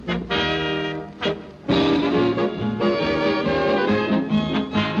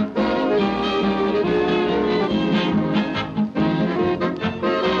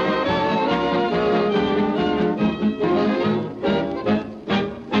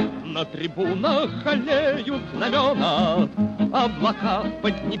На трибунах аллеют знамена, облака в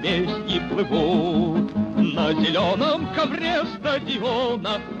поднебесье плывут. На зеленом ковре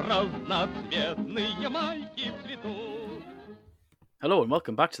стадиона разноцветные майки цветут. Hello and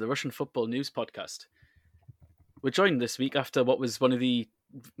welcome back to the Russian Football News Podcast. We're joined this week after what was one of the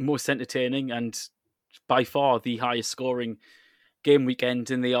most entertaining and by far the highest scoring game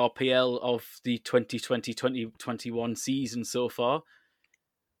weekend in the RPL of the 2020-2021 season so far.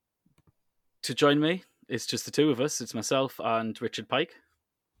 To join me, it's just the two of us. It's myself and Richard Pike.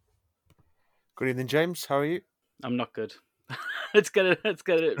 Good evening, James. How are you? I'm not good. Let's get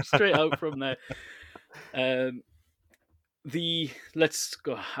it straight out from there. Let's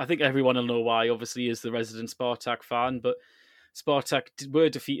go. I think everyone will know why. Obviously, is the resident Spartak fan, but Spartak were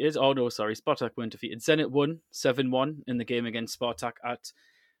defeated. Oh no, sorry, Spartak weren't defeated. Zenit won 7-1 in the game against Spartak at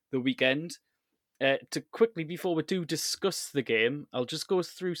the weekend. To quickly, before we do discuss the game, I'll just go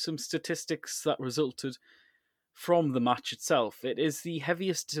through some statistics that resulted from the match itself. It is the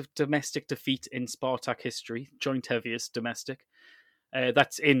heaviest domestic defeat in Spartak history, joint heaviest domestic.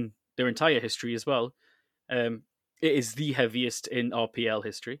 That's in their entire history as well. It is the heaviest in RPL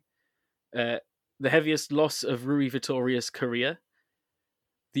history. The heaviest loss of Rui Vitoria's career.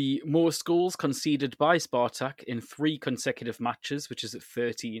 The most goals conceded by Spartak in 3 consecutive matches, which is at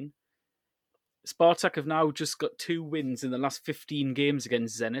 13. Spartak have now just got 2 wins in the last 15 games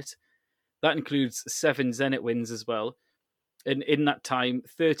against Zenit. That includes 7 Zenit wins as well. And in that time,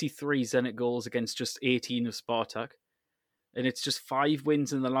 33 Zenit goals against just 18 of Spartak. And it's just 5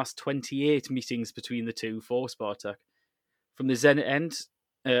 wins in the last 28 meetings between the two for Spartak. From the Zenit end,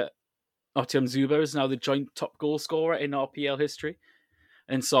 Artyom Dzyuba is now the joint top goal scorer in RPL history.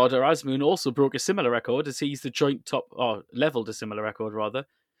 And Sardar Azmoun also broke a similar record as he's the joint top, or leveled a similar record rather,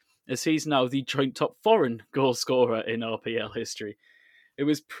 as he's now the joint top foreign goal scorer in RPL history. It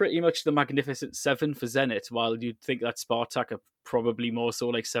was pretty much the Magnificent Seven for Zenit, while you'd think that Spartak are probably more so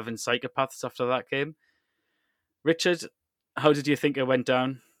like 7 psychopaths after that game. Richard, how did you think it went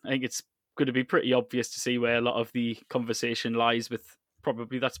down? I think it's going to be pretty obvious to see where a lot of the conversation lies with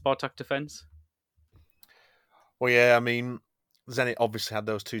probably that Spartak defence. Well, yeah, I mean, Zenit obviously had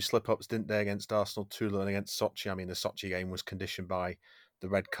those 2 slip-ups, didn't they, against Arsenal, Tula and against Sochi. I mean, the Sochi game was conditioned by the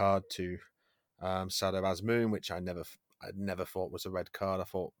red card to Sardar Azmoun, which I never thought was a red card. I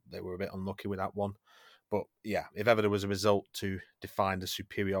thought they were a bit unlucky with that one. But yeah, if ever there was a result to define the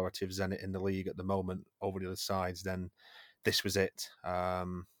superiority of Zenit in the league at the moment over the other sides, then this was it. It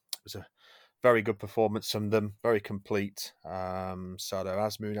was a very good performance from them, very complete. Sardar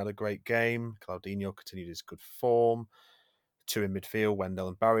Azmoun had a great game. Claudinho continued his good form. 2 in midfield, Wendell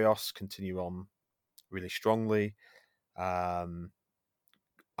and Barrios continue on really strongly.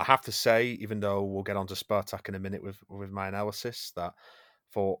 I have to say, even though we'll get on to Spartak in a minute with my analysis, that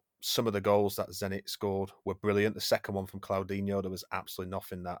for some of the goals that Zenit scored were brilliant. The second one from Claudinho, there was absolutely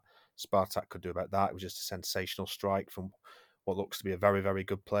nothing that Spartak could do about that. It was just a sensational strike from what looks to be a very, very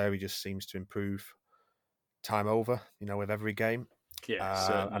good player. He just seems to improve time over, with every game.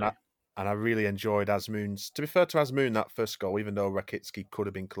 Yeah, and I really enjoyed Azmoun's. To be fair to Azmoun, that first goal, even though Rakitsky could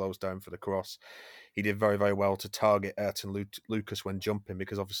have been closed down for the cross, he did very, very well to target Ayrton Lucas when jumping,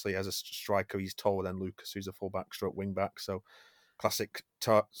 because obviously as a striker, he's taller than Lucas, who's a fullback stroke wing back. So classic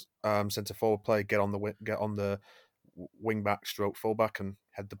centre forward play, get on the wing back stroke fullback and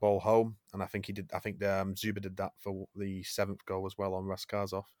head the ball home. And I think he did. I think Dzyuba did that for the 7th goal as well on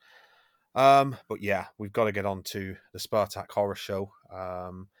Raskazov. But yeah, we've got to get on to the Spartak horror show.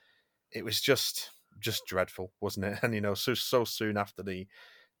 It was just dreadful, wasn't it? And so soon after the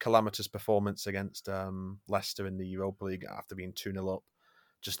calamitous performance against Leicester in the Europa League after being 2-0 up,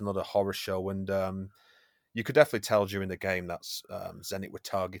 just another horror show. And you could definitely tell during the game that Zenit were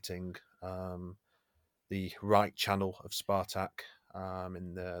targeting the right channel of Spartak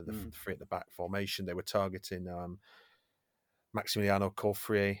in the 3 at the back formation. They were targeting Maximiliano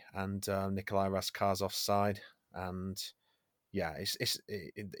Corfrier and Nikolai Raskazov's side, and yeah, it's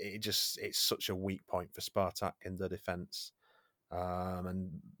such a weak point for Spartak in the defence.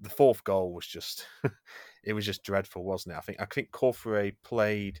 And the 4th goal was just it was just dreadful, wasn't it? I think Corfrier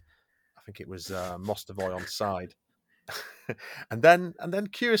played, I think it was Mostovoy on side. and then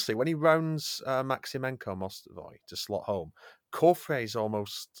curiously, when he rounds Maximenko Mostovoy to slot home, Corfrier is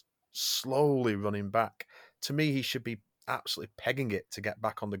almost slowly running back. To me, he should be absolutely pegging it to get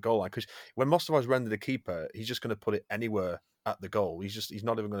back on the goal line, because when Mostovoy's rounded the keeper, he's just going to put it anywhere at the goal. He's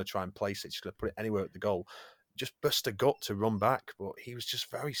not even going to try and place it. He's going to put it anywhere at the goal. Just bust a gut to run back, but he was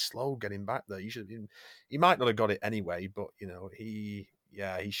just very slow getting back there. He might not have got it anyway, but he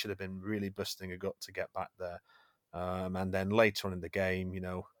should have been really busting a gut to get back there. And then later on in the game,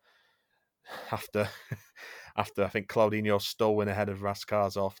 after after I think Claudinho stole in ahead of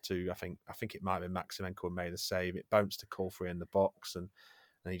Raskazov to I think it might have been Maximenko who made the save. It bounced to Kulfrey in the box and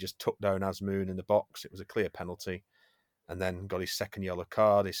he just took down Azmoun in the box. It was a clear penalty, and then got his second yellow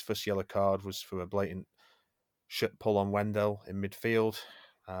card. His first yellow card was for a blatant shit pull on Wendell in midfield.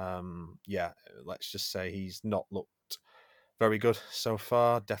 Let's just say he's not looked very good so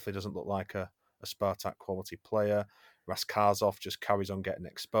far. Definitely doesn't look like a Spartak quality player. Raskazov just carries on getting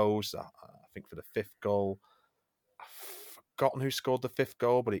exposed. I think for the fifth goal, I've forgotten who scored the fifth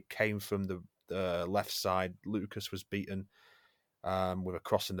goal, but it came from the left side. Lucas was beaten with a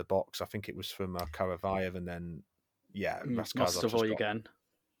cross in the box. I think it was from Karavayev, and then Raskazov Mostovoy again.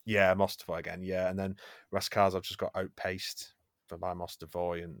 Yeah, Mostovoy again. Yeah, and then Raskazov just got outpaced by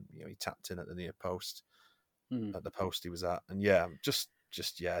Mostovoy, and he tapped in at the near post, at the post he was at, and just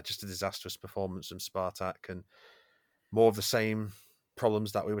a disastrous performance from Spartak, and more of the same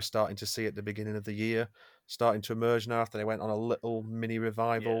problems that we were starting to see at the beginning of the year, starting to emerge now after they went on a little mini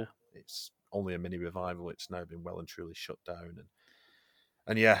revival. Yeah. It's only a mini revival. It's now been well and truly shut down,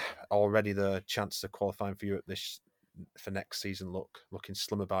 and already the chances of qualifying for Europe for next season looking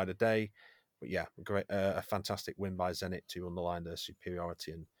slimmer by the day. But a fantastic win by Zenit to underline their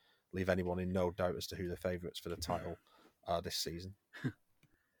superiority and leave anyone in no doubt as to who the favourites for the title are this season.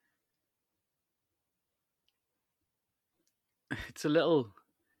 It's a little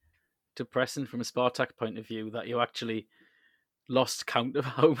depressing from a Spartak point of view that you actually lost count of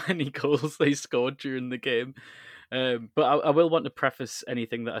how many goals they scored during the game. But I will want to preface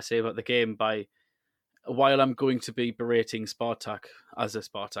anything that I say about the game by, while I'm going to be berating Spartak as a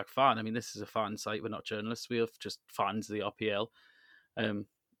Spartak fan, I mean, this is a fan site, we're not journalists, we are just fans of the RPL.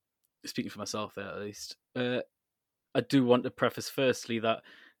 Speaking for myself there, at least. I do want to preface firstly that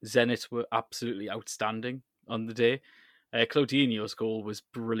Zenit were absolutely outstanding on the day. Claudinho's goal was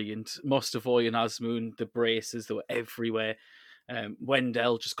brilliant. Mostovoy and Azmoun, the braces, they were everywhere.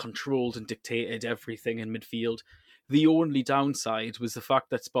 Wendell just controlled and dictated everything in midfield. The only downside was the fact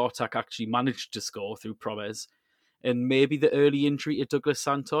that Spartak actually managed to score through Promes, and maybe the early injury to Douglas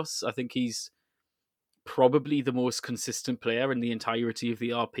Santos. I think he's probably the most consistent player in the entirety of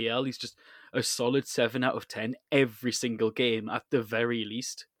the RPL. He's just a solid 7 out of 10 every single game at the very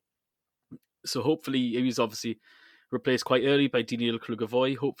least. So hopefully he was obviously replaced quite early by Daniil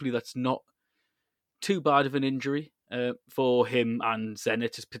Klugovoy. Hopefully that's not too bad of an injury for him and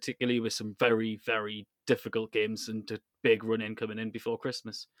Zenit, particularly with some very, very difficult games and a big run-in coming in before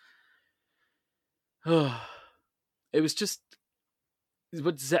Christmas. It was just...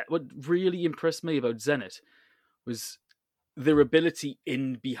 What really impressed me about Zenit was their ability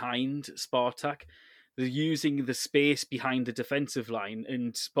in behind Spartak. They're using the space behind the defensive line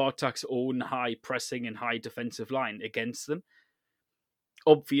and Spartak's own high pressing and high defensive line against them.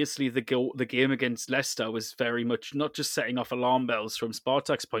 Obviously, the game against Leicester was very much not just setting off alarm bells from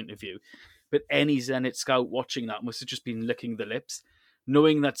Spartak's point of view, but any Zenit scout watching that must have just been licking the lips,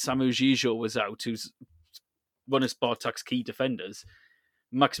 knowing that Samu Gijo was out, who's one of Spartak's key defenders.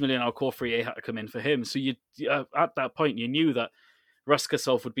 Maximilian Alcorfrier had to come in for him. So you at that point, you knew that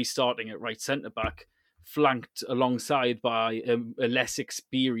Raskasov would be starting at right centre-back, flanked alongside by a less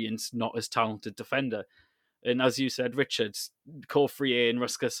experienced, not as talented defender. And as you said, Richards, Corfrier and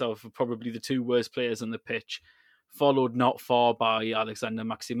Raskasov are probably the two worst players on the pitch, followed not far by Alexander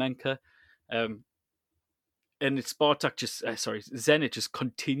Maximenko. And it's Zenit just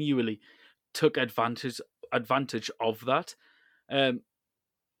continually took advantage of that.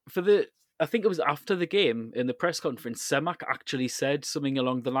 I think it was after the game in the press conference, Semak actually said something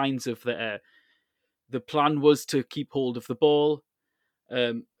along the lines of the plan was to keep hold of the ball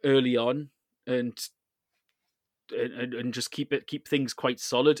early on and just keep things quite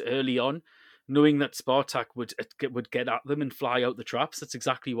solid early on, knowing that Spartak would get at them and fly out the traps. That's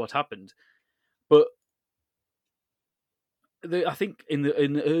exactly what happened. But I think in the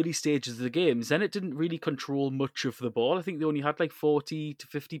early stages of the game, Zenit didn't really control much of the ball. I think they only had like 40 to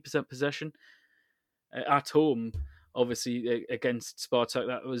 50% possession at home, obviously, against Spartak.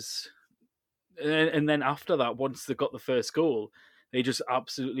 That was... And then after that, once they got the first goal, they just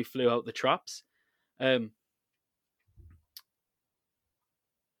absolutely flew out the traps. Promes,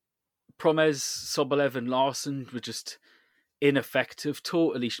 Sobolev and Larson were just ineffective,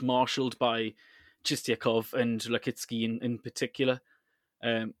 totally marshalled by Chistyakov and Rakitsky in particular.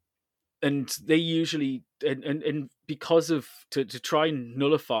 And they usually, and because of, to try and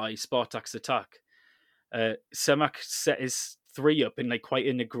nullify Spartak's attack, Semak set his three up in like quite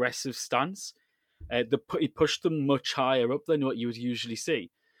an aggressive stance. He pushed them much higher up than what you would usually see.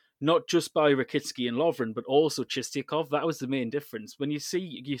 not just by Rakitsky and Lovren, but also Chistyakov. That was the main difference. When you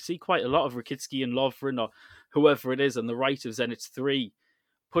see quite a lot of Rakitsky and Lovren or whoever it is on the right of Zenit's 3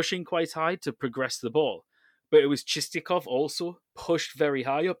 pushing quite high to progress the ball. But it was Chistyakov also pushed very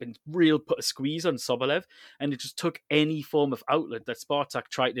high up and put a squeeze on Sobolev, and it just took any form of outlet that Spartak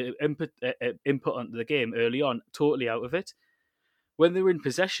tried to input onto the game early on totally out of it. When they were in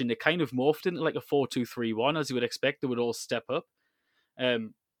possession, it kind of morphed into like a 4-2-3-1, as you would expect. They would all step up.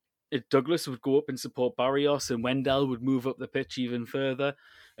 Douglas would go up and support Barrios, and Wendell would move up the pitch even further,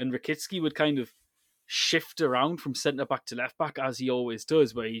 and Rakitsky would kind of shift around from centre back to left back, as he always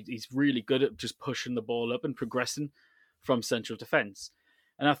does, where he's really good at just pushing the ball up and progressing from central defence.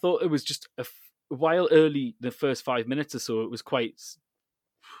 And I thought it was just while early, the first 5 minutes or so, it was quite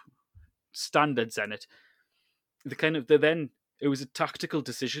standard Zenit. It was a tactical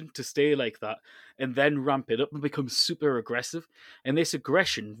decision to stay like that and then ramp it up and become super aggressive. And this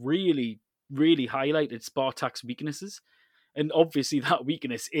aggression really, really highlighted Spartak's weaknesses. And obviously that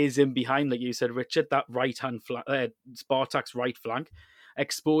weakness is in behind, like you said, Richard, that right-hand Spartak's right flank,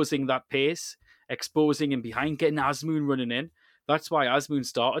 exposing that pace, exposing in behind, getting Azmoun running in. That's why Azmoun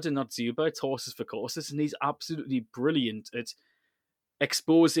started and not Zuba. It's horses for courses, and he's absolutely brilliant at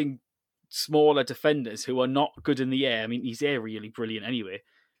exposing smaller defenders who are not good in the air. I mean, he's aerially brilliant anyway,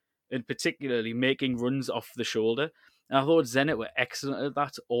 and particularly making runs off the shoulder. And I thought Zenit were excellent at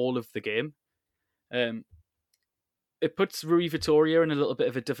that all of the game. It puts Rui Vitória in a little bit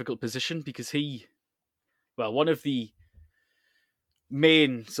of a difficult position because one of the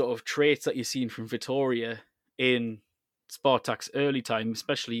main sort of traits that you've seen from Vitória in Spartak's early time,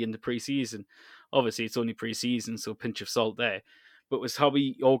 especially in the pre-season, obviously it's only pre-season, so pinch of salt there, but was how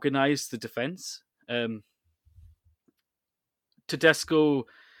he organised the defence. Tedesco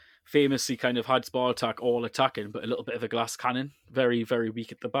famously kind of had Spartak all attacking, but a little bit of a glass cannon, very, very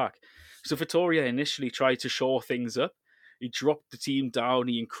weak at the back. So Vitória initially tried to shore things up. He dropped the team down.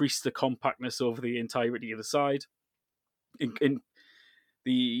 He increased the compactness over the entirety of the side. It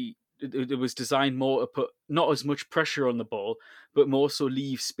was designed more to put not as much pressure on the ball, but more so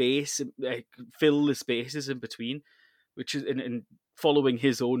leave space, fill the spaces in between, which is in following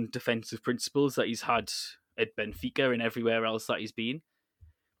his own defensive principles that he's had at Benfica and everywhere else that he's been.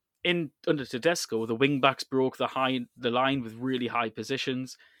 Under Tedesco, the wing-backs broke the line with really high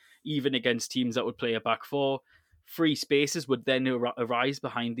positions, even against teams that would play a back four. Free spaces would then arise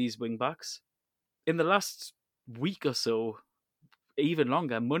behind these wing-backs. In the last week or so, even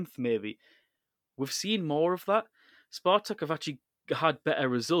longer, a month maybe, we've seen more of that. Spartak have actually had better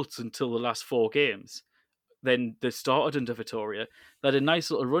results until the last 4 games than they started under Vitória. They had a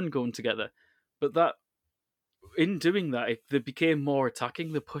nice little run going together. But that in doing that, they became more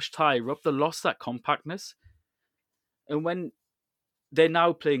attacking. They pushed higher up. They lost that compactness. And when they're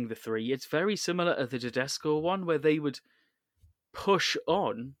now playing the 3, it's very similar to the Tedesco one, where they would push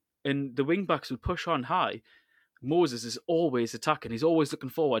on and the wing-backs would push on high. Moses is always attacking. He's always looking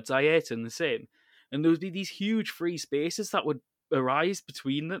forward. Zayeten the same. And there would be these huge free spaces that would arise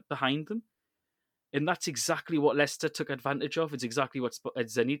behind them. And that's exactly what Leicester took advantage of. It's exactly what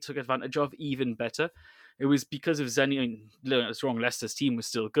Zenit took advantage of, even better. It was because of Zenit. I mean, it's wrong, Leicester's team was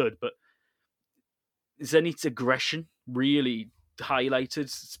still good, but Zenit's aggression really highlighted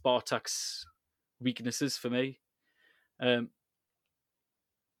Spartak's weaknesses for me.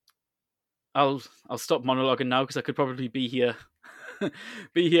 I'll stop monologuing now because I could probably be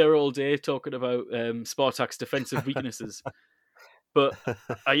here all day talking about Spartak's defensive weaknesses. But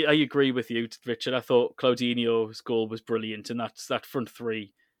I agree with you, Richard. I thought Claudinho's goal was brilliant, and that front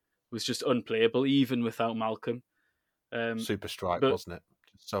 3 was just unplayable, even without Malcolm. Super strike, wasn't it?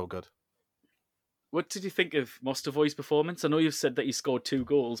 So good. What did you think of Mostovoy's performance? I know you've said that he scored 2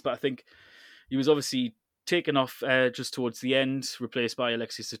 goals, but I think he was obviously taken off just towards the end, replaced by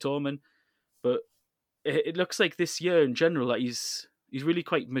Alexis Satoman. But it looks like this year in general that he's really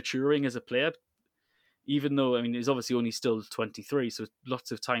quite maturing as a player. Even though, I mean, he's obviously only still 23, so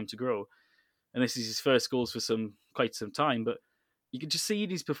lots of time to grow. And this is his first goals for quite some time. But you can just see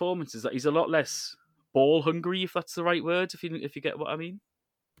in his performances that he's a lot less ball hungry, if that's the right word, if you get what I mean.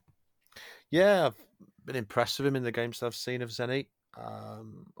 Yeah, I've been impressed with him in the games that I've seen of Zenit.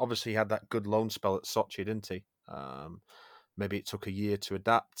 Obviously, he had that good loan spell at Sochi, didn't he? Maybe it took a year to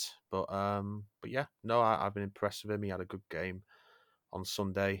adapt, but yeah, no, I've been impressed with him. He had a good game on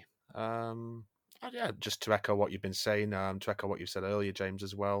Sunday. Yeah, just to echo what you've been saying, to echo what you said earlier, James,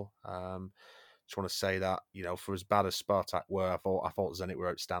 as well. Just want to say that, for as bad as Spartak were, I thought Zenit were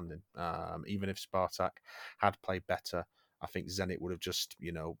outstanding. Even if Spartak had played better, I think Zenit would have just,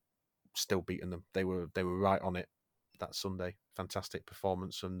 still beaten them. They were right on it that Sunday. Fantastic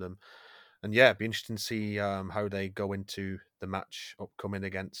performance from them. And yeah, it'd be interesting to see how they go into the match upcoming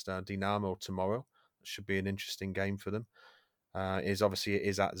against Dinamo tomorrow. It should be an interesting game for them. It is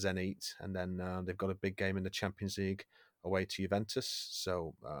at Zenit, and then they've got a big game in the Champions League away to Juventus.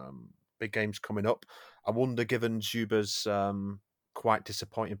 So big games coming up. I wonder, given Djuba's quite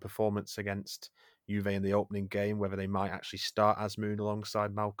disappointing performance against Juve in the opening game, whether they might actually start Azmoun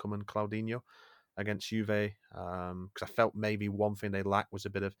alongside Malcolm and Claudinho against Juve. Because I felt maybe one thing they lacked was a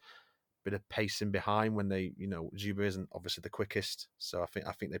bit of pacing behind when they, Djuba isn't obviously the quickest, so I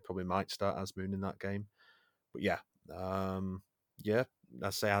think they probably might start Azmoun in that game. But yeah, I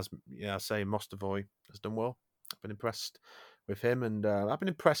say Mostovoy has done well. I've been impressed with him, and I've been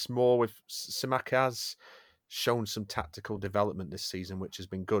impressed more with Simak. Has shown some tactical development this season, which has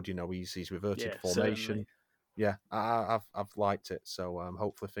been good. He's reverted formation. Certainly. Yeah, I've liked it. So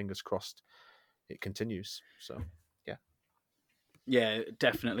hopefully, fingers crossed, it continues. So. Yeah,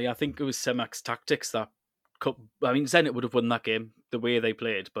 definitely. I think it was Semak's tactics that... Zenit would have won that game the way they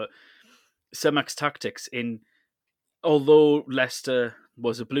played, but Semak's tactics although Leicester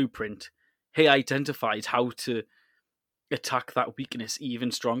was a blueprint, he identified how to attack that weakness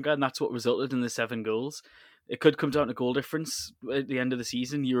even stronger, and that's what resulted in the 7 goals. It could come down to goal difference at the end of the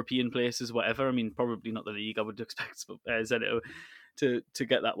season, European places, whatever. Probably not the league. I would expect Zenit to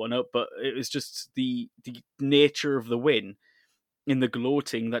get that one up, but it was just the nature of the win. In the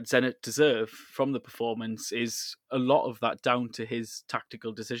gloating that Zenit deserve from the performance is a lot of that down to his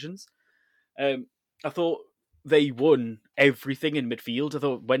tactical decisions. I thought they won everything in midfield. I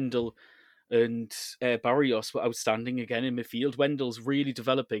thought Wendell and Barrios were outstanding again in midfield. Wendell's really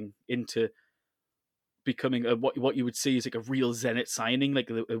developing into becoming what you would see is like a real Zenit signing,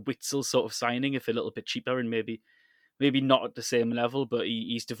 like a Witsel sort of signing, if a little bit cheaper and maybe not at the same level, but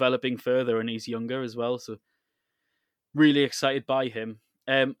he's developing further and he's younger as well. So really excited by him.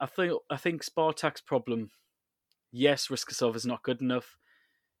 I think Spartak's problem, yes, Riskasov is not good enough.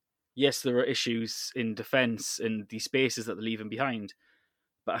 Yes, there are issues in defence and the spaces that they're leaving behind.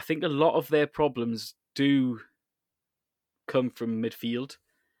 But I think a lot of their problems do come from midfield.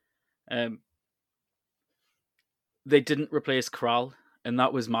 They didn't replace Kral, and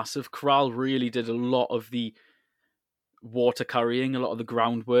that was massive. Kral really did a lot of the water carrying, a lot of the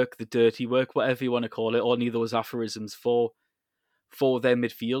groundwork, the dirty work, whatever you want to call it, or any of those aphorisms for their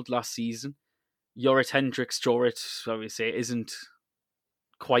midfield last season. Jorrit Hendricks, obviously, isn't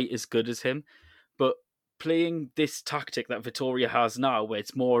quite as good as him, but playing this tactic that Vitória has now, where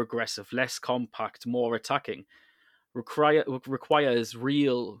it's more aggressive, less compact, more attacking, requires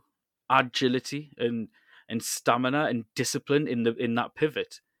real agility and stamina and discipline in that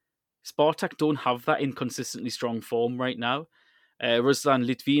pivot. Spartak don't have that in consistently strong form right now. Ruslan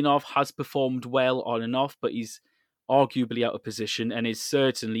Litvinov has performed well on and off, but he's arguably out of position and is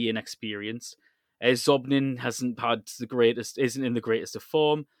certainly inexperienced. Zobnin isn't in the greatest of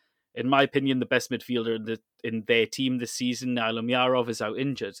form. In my opinion, the best midfielder in their team this season, Nailum Yarov, is out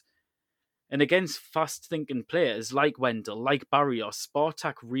injured. And against fast-thinking players like Wendell, like Barrios,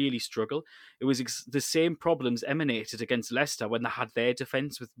 Spartak really struggle. It was the same problems emanated against Leicester when they had their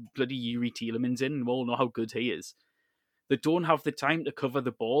defence with bloody Yuri Tielemans in, and we all know how good he is. They don't have the time to cover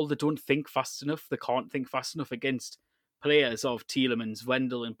the ball. They don't think fast enough. They can't think fast enough against players of Tielemans,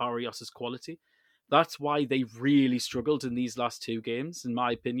 Wendell, and Barrios' quality. That's why they really struggled in these last 2 games, in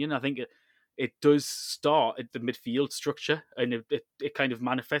my opinion. I think it does start at the midfield structure, and it kind of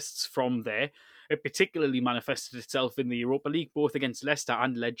manifests from there. It particularly manifested itself in the Europa League, both against Leicester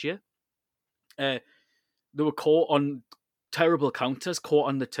and Legia. They were caught on terrible counters, caught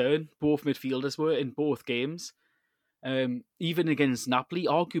on the turn. Both midfielders were in both games. Even against Napoli,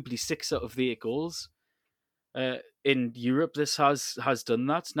 arguably 6 out of the 8 goals. In Europe, this has done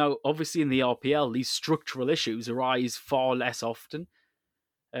that. Now, obviously in the RPL, these structural issues arise far less often.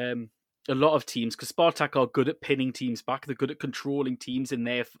 A lot of teams, because Spartak are good at pinning teams back, they're good at controlling teams in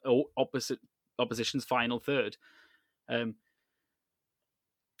their opposition's final third.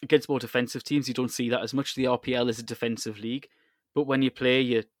 Against more defensive teams, you don't see that as much. The RPL is a defensive league, but when you play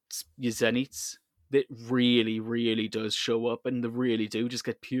your Zenits, it really, really does show up, and they really do just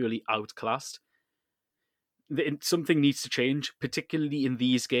get purely outclassed. Something needs to change, particularly in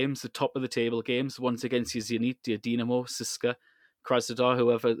these games, the top of the table games, the ones against your Zenit, your Dinamo, Siska, Krasnodar,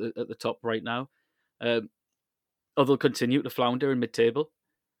 whoever at the top right now. Or they'll continue to flounder in mid-table.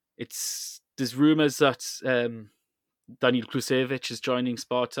 There's rumours that Daniel Klusevic is joining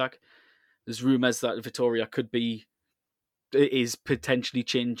Spartak. There's rumours that Vitória is potentially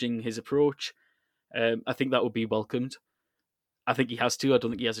changing his approach. I think that would be welcomed. I think he has to. I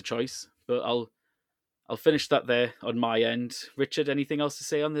don't think he has a choice. But I'll finish that there on my end. Richard, anything else to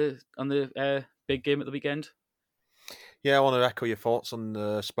say on the big game at the weekend? Yeah, I want to echo your thoughts on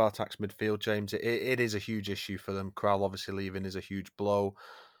Spartak's midfield, James. It is a huge issue for them. Kral obviously leaving is a huge blow,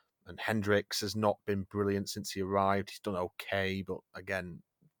 and Hendricks has not been brilliant since he arrived. He's done okay, but again,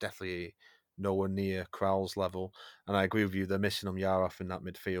 definitely nowhere near Kral's level. And I agree with you, they're missing Umyarov in that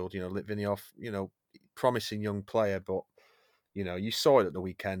midfield. Litvinov, promising young player, but you saw it at the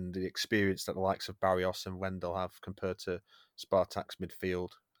weekend, the experience that the likes of Barrios and Wendell have compared to Spartak's midfield.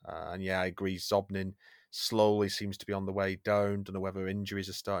 And yeah, I agree. Zobnin slowly seems to be on the way down. Don't know whether injuries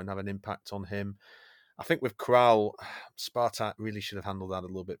are starting to have an impact on him. I think with Kral, Spartak really should have handled that a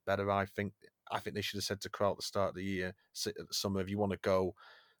little bit better. I think they should have said to Kral at the start of the year, at the summer, if you want to go,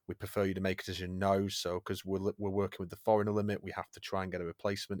 we prefer you to make a decision now. So because we're working with the foreigner limit, we have to try and get a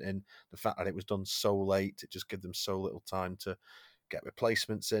replacement in. The fact that it was done so late, it just gives them so little time to get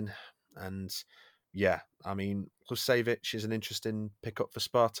replacements in. And yeah, I mean, Klusevic is an interesting pickup for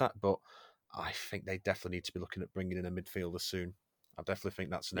Spartak, but I think they definitely need to be looking at bringing in a midfielder soon. I definitely think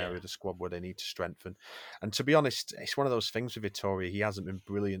that's an area of the squad where they need to strengthen. And to be honest, it's one of those things with Vittoria. He hasn't been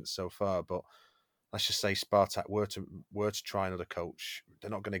brilliant so far, but let's just say Spartak were to try another coach, they're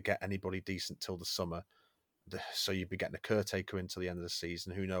not going to get anybody decent till the summer. So you'd be getting a caretaker until the end of the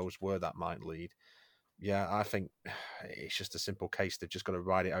season. Who knows where that might lead? Yeah, I think it's just a simple case. They've just got to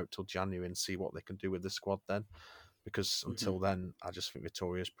ride it out till January and see what they can do with the squad then. Because until then, I just think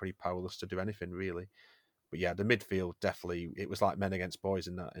Vittoria's pretty powerless to do anything really. But yeah, the midfield definitely, it was like men against boys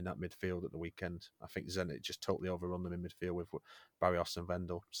in that midfield at the weekend. I think Zenit just totally overrun them in midfield with Barrios and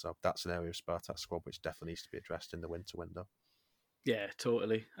Vendel. So that's an area of Spartak's squad which definitely needs to be addressed in the winter window. Yeah,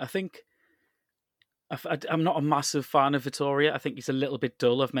 totally. I think I'm not a massive fan of Vittoria. I think he's a little bit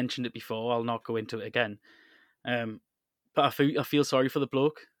dull. I've mentioned it before. I'll not go into it again. But I feel sorry for the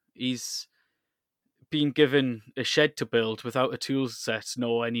bloke. He's been given a shed to build without a tool set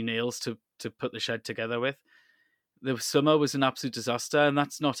nor any nails to put the shed together with. The summer was an absolute disaster, and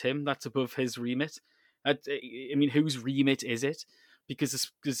that's not him. That's above his remit. I mean, whose remit is it? Because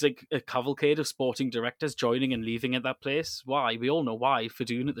there's like a cavalcade of sporting directors joining and leaving at that place. Why? We all know why.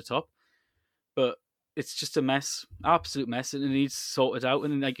 Fadun at the top. But it's just a mess, absolute mess, and it needs sorted out.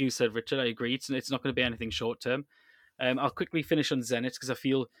 And like you said, Richard, I agree. It's not going to be anything short term. I'll quickly finish on Zenit because I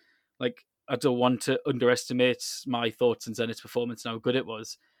feel like I don't want to underestimate my thoughts on Zenit's performance and how good it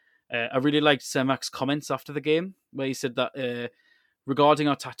was. I really liked Semak's comments after the game, where he said that regarding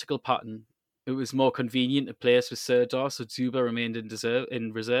our tactical pattern, it was more convenient to play us with Serdar, so Zuba remained in reserve.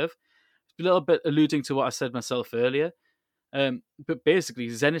 It's a little bit alluding to what I said myself earlier. But basically,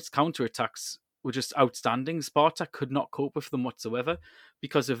 Zenit's counterattacks were just outstanding. Spartak could not cope with them whatsoever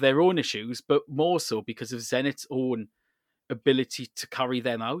because of their own issues, but more so because of Zenit's own ability to carry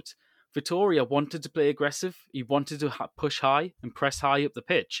them out. Vittoria wanted to play aggressive. He wanted to push high and press high up the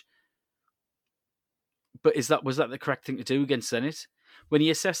pitch. But was that the correct thing to do against Zenit? When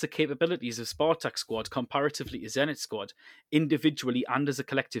you assess the capabilities of Spartak squad comparatively to Zenit squad, individually and as a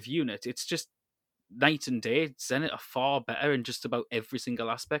collective unit, it's just night and day. Zenit are far better in just about every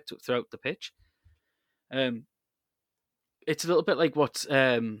single aspect throughout the pitch. It's a little bit like what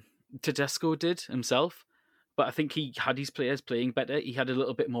Tedesco did himself, but I think he had his players playing better. He had a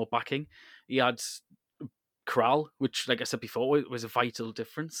little bit more backing. He had Kral, which, like I said before, was a vital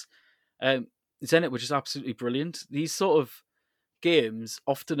difference. Zenit were just absolutely brilliant. These sort of games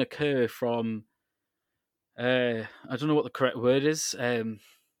often occur from, I don't know what the correct word is,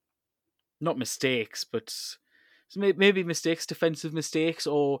 not mistakes, but maybe mistakes, defensive mistakes,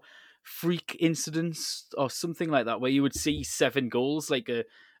 or freak incidents, or something like that, where you would see 7 goals, like a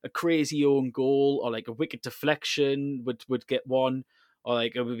crazy own goal, or like a wicked deflection would get one, or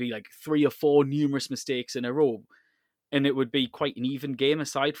like it would be like 3 or 4 numerous mistakes in a row, and it would be quite an even game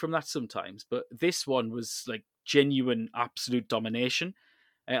aside from that sometimes. But this one was like genuine, absolute domination.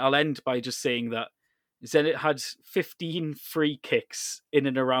 I'll end by just saying that Zenit had 15 free kicks in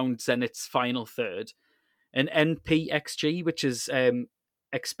and around Zenit's final third, an NPXG, which is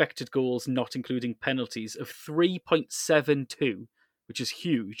expected goals not including penalties, of 3.72, which is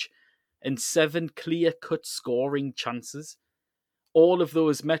huge, and 7 clear-cut scoring chances. All of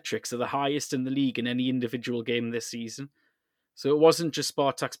those metrics are the highest in the league in any individual game this season. So it wasn't just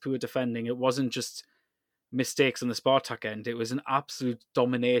Spartak's poor defending, it wasn't just mistakes on the Spartak end, it was an absolute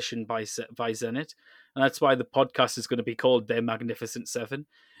domination by Zenit. And that's why the podcast is going to be called Their Magnificent Seven.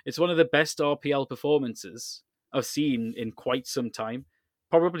 It's one of the best RPL performances I've seen in quite some time.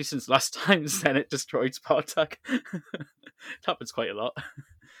 Probably since last time Zenit destroyed Spartak. It happens quite a lot.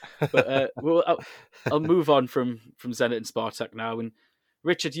 But I'll move on from Zenit and Spartak now and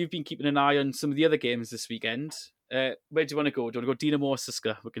Richard, you've been keeping an eye on some of the other games this weekend. Where do you want to go? Do you want to go Dinamo or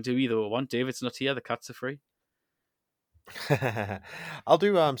CSKA? We can do either one. David's not here. The cats are free. I'll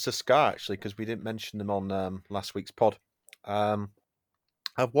do CSKA actually because we didn't mention them on last week's pod.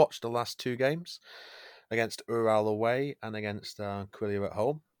 I've watched the last two games against Ural away and against Krylia at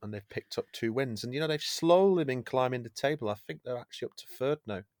home, and they've picked up 2 wins. And they've slowly been climbing the table. I think they're actually up to 3rd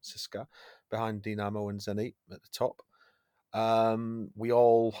now, CSKA, behind Dinamo and Zenit at the top. We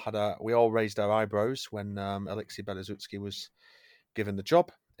all raised our eyebrows when Alexei Berezutsky was given the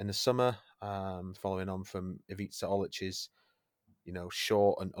job in the summer, following on from Ivica Olic's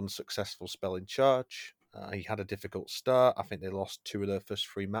short and unsuccessful spell in charge. He had a difficult start. I think they lost 2 of their first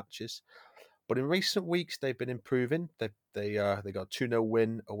 3 matches. But in recent weeks, they've been improving. They got a 2-0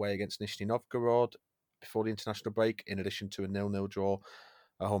 win away against Nizhny Novgorod before the international break, in addition to a 0-0 draw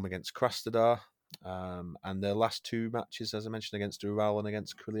at home against Krasnodar. And their last 2 matches, as I mentioned, against Ural and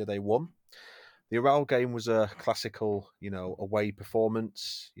against Krylia, they won. The Ural game was a classical, away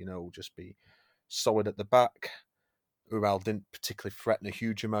performance. Just be solid at the back. Ural didn't particularly threaten a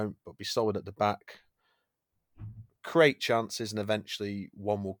huge amount, but be solid at the back. Create chances, and eventually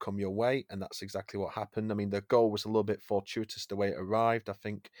one will come your way, and that's exactly what happened. I mean, the goal was a little bit fortuitous the way it arrived. I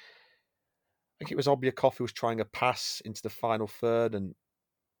think it was Obyakov who was trying a pass into the final third, and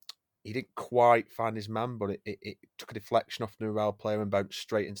he didn't quite find his man, but it took a deflection off an Ural player and bounced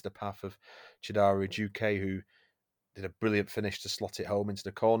straight into the path of Chidara Ijuke, who did a brilliant finish to slot it home into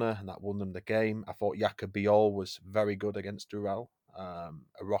the corner, and that won them the game. I thought Jakub Biol was very good against Ural, a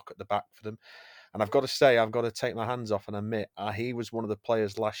rock at the back for them. And I've got to say, I've got to take my hands off and admit, he was one of the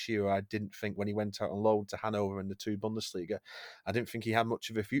players last year I didn't think, when he went out on loan to Hanover in the 2 Bundesliga, I didn't think he had much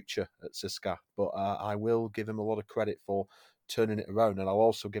of a future at CSKA. But I will give him a lot of credit for turning it around. And I'll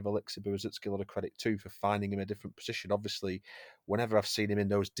also give Alexei Berezutsky a lot of credit too for finding him a different position. Obviously, whenever I've seen him in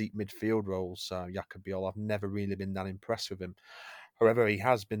those deep midfield roles, Jakub Biol, I've never really been that impressed with him. However, he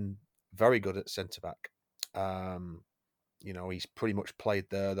has been very good at centre-back. He's pretty much played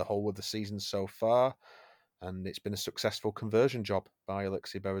there the whole of the season so far, and it's been a successful conversion job by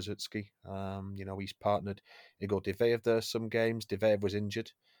Alexei Berezutsky. He's partnered Igor Diveyev there some games. Diveyev was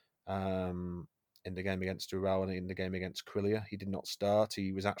injured in the game against Ural and in the game against Krylia. He did not start.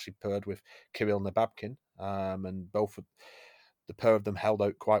 He was actually paired with Kirill Nababkin, and both of the pair of them held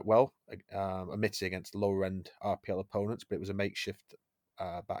out quite well, admittedly against lower-end RPL opponents, but it was a makeshift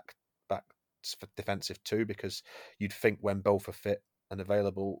back defensive too, because you'd think when both are fit and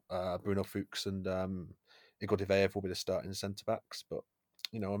available, Bruno Fuchs and Igor Diveyev will be the starting centre-backs. But,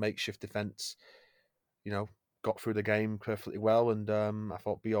 a makeshift defence, got through the game perfectly well. And I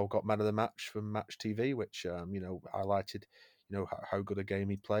thought Biol got man of the match from Match TV, which, highlighted, how good a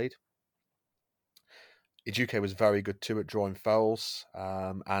game he played. Ijuke was very good too at drawing fouls,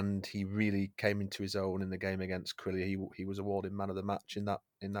 and he really came into his own in the game against Krylia. He was awarded man of the match in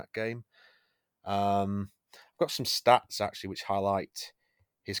that game. I've got some stats actually which highlight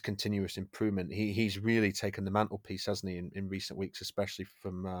his continuous improvement. He's really taken the mantelpiece, hasn't he, in recent weeks, especially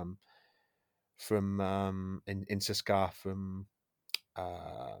from in CSKA from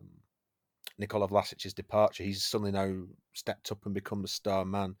Nikola Vlasic's departure. He's suddenly now stepped up and become the star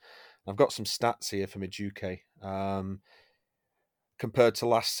man. I've got some stats here from Ijuke. Compared to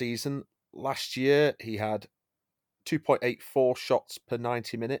last season, last year he had 2.84 shots per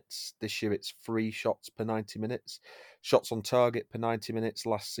 90 minutes. This year it's 3 shots per 90 minutes. Shots on target per 90 minutes.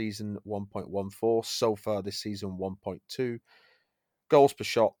 Last season 1.14. So far this season 1.2. Goals per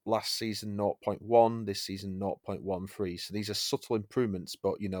shot last season 0.1. This season 0.13. So these are subtle improvements,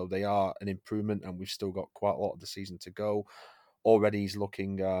 but they are an improvement, and we've still got quite a lot of the season to go. Already he's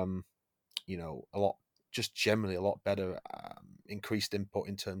looking a lot, just generally a lot better. Increased input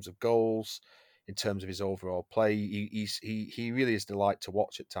in terms of goals, in terms of his overall play. He really is a delight to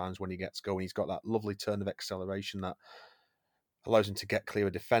watch at times when he gets going. He's got that lovely turn of acceleration that allows him to get clear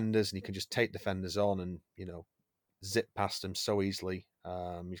of defenders, and he can just take defenders on and zip past them so easily.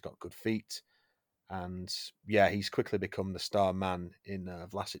 He's got good feet, and he's quickly become the star man in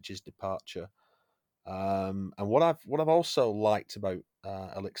Vlasic's departure. And what I've also liked about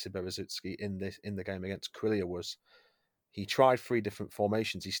Alexei Berezutsky in the game against Krylia was he tried 3 different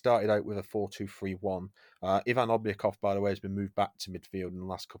formations. He started out with a 4-2-3-1. Ivan Obyakov, by the way, has been moved back to midfield in the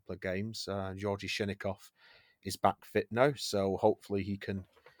last couple of games. Georgy Shenikov is back fit now, so hopefully he can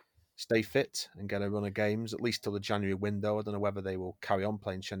stay fit and get a run of games, at least till the January window. I don't know whether they will carry on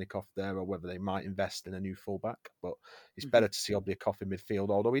playing Shenikov there or whether they might invest in a new fullback, but it's better to see Obyakov in midfield,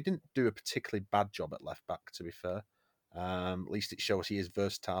 although he didn't do a particularly bad job at left back, to be fair. At least it shows he is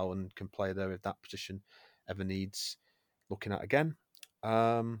versatile and can play there if that position ever needs looking at again.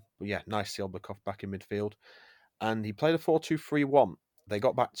 But yeah, nice to see Oblakov back in midfield. And he played a 4-2-3-1. They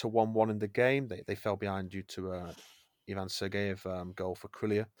got back to 1-1 in the game. They fell behind due to Ivan Sergeyev goal for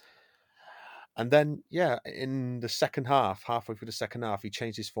Krylia. And then, yeah, in the second half, halfway through the second half, he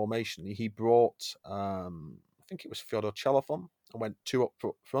changed his formation. He brought, I think it was Fyodor Chalov on, and went 2 up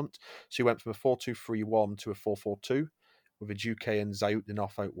front. So he went from a 4-2-3-1 to a 4-4-2 with Ajuke and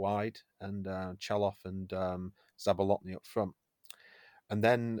Zayutdinov out wide, and Chalov and Zabolotny up front. And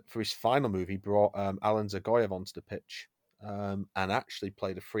then for his final move, he brought Alan Zagoyev onto the pitch and actually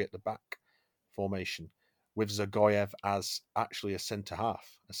played a 3 at the back formation with Zagoyev as actually a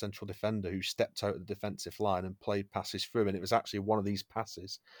centre-half, a central defender who stepped out of the defensive line and played passes through. And it was actually one of these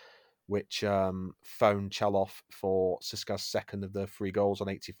passes which found Chalov for CSKA's second of their 3 goals on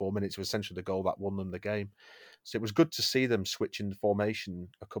 84 minutes. It was essentially the goal that won them the game. So it was good to see them switching the formation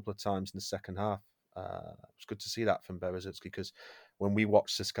a couple of times in the second half. It was good to see that from Berezutski, because when we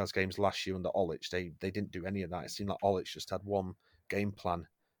watched CSKA's games last year under Olic, they didn't do any of that. It seemed like Olic just had one game plan,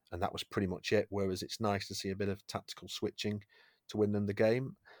 and that was pretty much it. Whereas it's nice to see a bit of tactical switching to win them the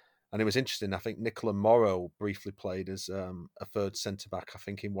game. And it was interesting. I think Nicola Morrow briefly played as a third centre-back, I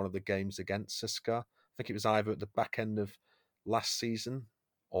think, in one of the games against CSKA. I think it was either at the back end of last season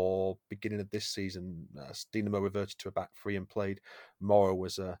or beginning of this season. Dinamo reverted to a back 3 and played Morrow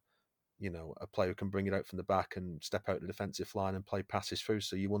was a player who can bring it out from the back and step out the defensive line and play passes through.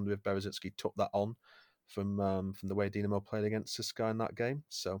 So you wonder if Berezutski took that on from the way Dinamo played against CSKA in that game.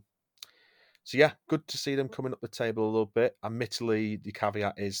 So yeah, good to see them coming up the table a little bit. Admittedly, the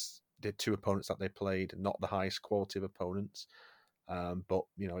caveat is the 2 opponents that they played, not the highest quality of opponents. But,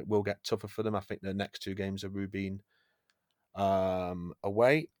 it will get tougher for them. I think the next 2 games are Rubin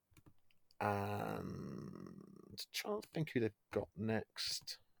away. And I'm trying to think who they've got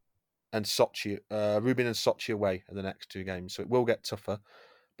next. And Sochi, Rubin and Sochi away in the next 2 games. So it will get tougher.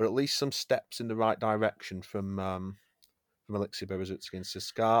 But at least some steps in the right direction from Alexei Berezutski and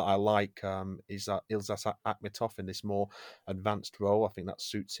CSKA. I like Ilzas Akhmetov in this more advanced role. I think that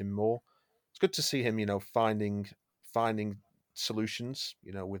suits him more. It's good to see him, finding solutions,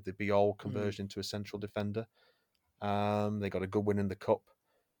 with the Biol conversion to a central defender. They got a good win in the cup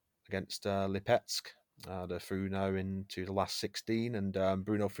against Lipetsk. They're through now into the last 16, and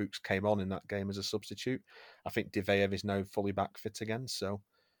Bruno Fuchs came on in that game as a substitute. I think Diveyev is now fully back fit again, so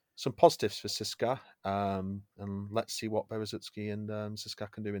some positives for CSKA, and let's see what Berezutski and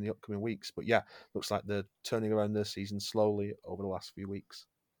CSKA can do in the upcoming weeks. But yeah, looks like they're turning around their season slowly over the last few weeks.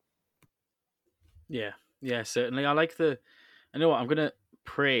 Yeah, certainly. I know what, I'm going to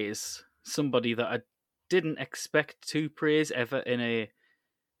praise somebody that I didn't expect to praise ever in a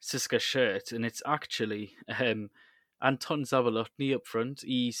CSKA shirt, and it's actually Anton Zabolotny up front.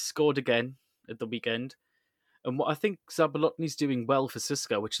 He scored again at the weekend. And what I think Zabolotny's doing well for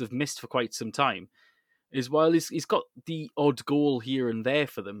CSKA, which they've missed for quite some time, is while he's got the odd goal here and there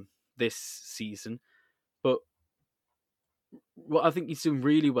for them this season, but what I think he's doing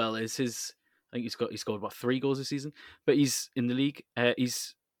really well is I think he scored 3 goals this season, but he's in the league.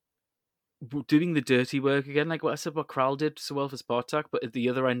 He's doing the dirty work again, like what I said, what Kral did so well for Spartak, but at the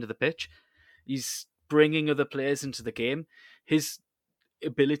other end of the pitch, he's bringing other players into the game. His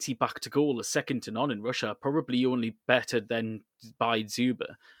ability back to goal is second to none in Russia, probably only better than by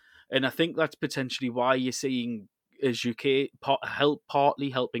Dzyuba. And I think that's potentially why you're seeing Ajuke partly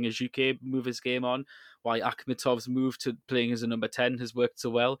helping Ajuke move his game on, why Akhmetov's move to playing as a number 10 has worked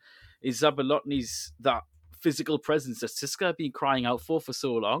so well, is Zabolotny's that physical presence that CSKA have been crying out for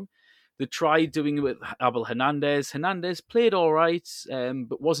so long. They tried doing it with Abel Hernandez. Hernandez played all right,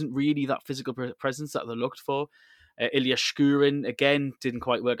 but wasn't really that physical presence that they looked for. Ilya Shkurin, again, didn't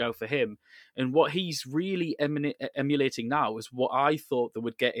quite work out for him. And what he's really emulating now is what I thought they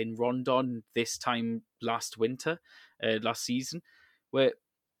would get in Rondon this time last season. But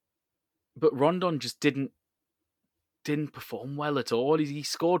Rondon just didn't perform well at all. He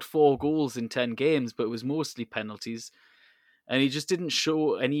scored 4 goals in 10 games, but it was mostly penalties. And he just didn't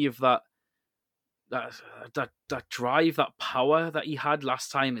show any of that drive, that power that he had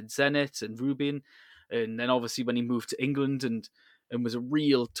last time at Zenit and Rubin. And then obviously when he moved to England and was a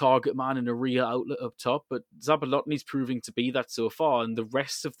real target man and a real outlet up top. But Zabolotny's proving to be that so far, and the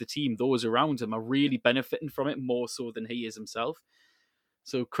rest of the team, those around him, are really benefiting from it more so than he is himself.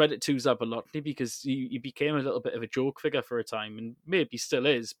 So credit to Zabolotny, because he became a little bit of a joke figure for a time, and maybe still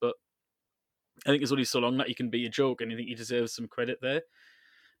is, but I think it's only so long that he can be a joke, and I think he deserves some credit there.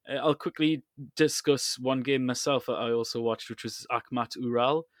 I'll quickly discuss one game myself that I also watched, which was Akhmat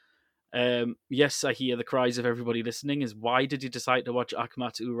Ural. Yes, I hear the cries of everybody listening is, why did you decide to watch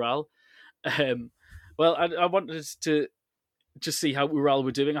Akhmat Ural? Well, I wanted to just see how Ural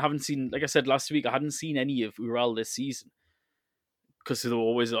were doing. I haven't seen, like I said last week, I hadn't seen any of Ural this season because they were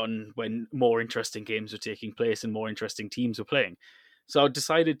always on when more interesting games were taking place and more interesting teams were playing. So I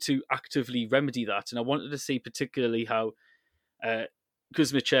decided to actively remedy that, and I wanted to see particularly how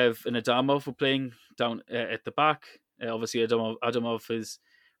Kuzmichev and Adamov were playing down at the back. Obviously, Adamov has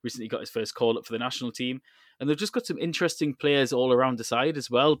recently got his first call up for the national team, and they've just got some interesting players all around the side as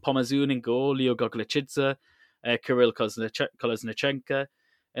well. Pomazun in goal, Leo Goglachidze, Kirill Koznachenko,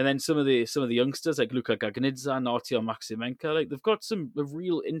 and then some of the youngsters like Luka Gagnidze and Artyom Maximenko. Like they've got a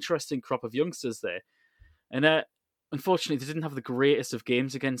real interesting crop of youngsters there, and unfortunately, they didn't have the greatest of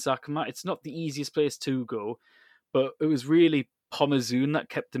games against Akhmat. It's not the easiest place to go, but it was really Pomazun that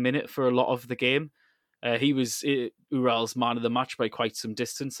kept them in it for a lot of the game. He was Ural's man of the match by quite some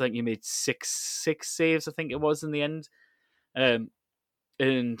distance. I think he made six saves, I think it was, in the end. And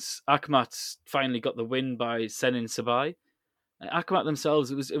Akhmat finally got the win by Senin Sabay. Akhmat themselves,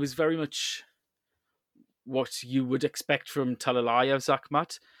 it was very much what you would expect from Talalayev's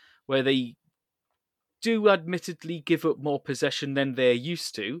Akhmat, where they do admittedly give up more possession than they're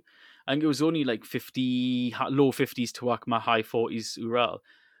used to. And it was only like 50, low 50s to Akhmat, high 40s Ural.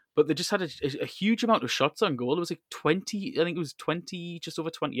 But they just had a huge amount of shots on goal. It was like 20, I think it was 20, just over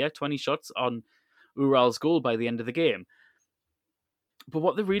 20, 20 shots on Ural's goal by the end of the game. But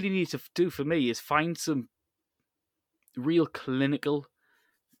what they really need to do for me is find some real clinical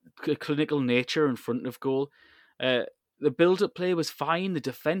nature in front of goal. The build-up play was fine. The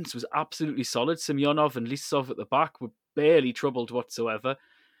defence was absolutely solid. Semyonov and Lisov at the back were barely troubled whatsoever.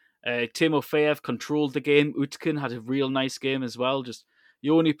 Timofeyev controlled the game. Utkin had a real nice game as well. Just he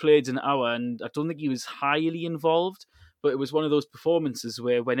only played an hour, and I don't think he was highly involved. But it was one of those performances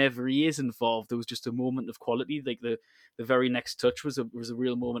where whenever he is involved, there was just a moment of quality. Like the very next touch was a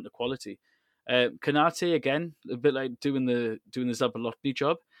real moment of quality. Kanate again, a bit like doing the Zabolotny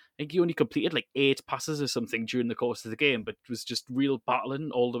job. I think he only completed like 8 passes or something during the course of the game, but was just real battling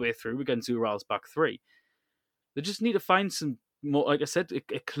all the way through against Ural's back three. They just need to find some more, like I said,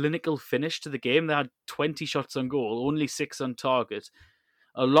 a clinical finish to the game. They had 20 shots on goal, only 6 on target.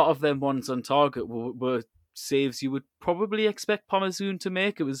 A lot of them ones on target were saves you would probably expect Pomazun to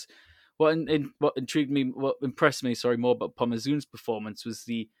make. It was what impressed me more about Pomazun's performance was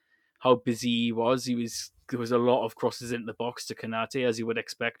how busy he was. There was a lot of crosses into the box to Kanate, as you would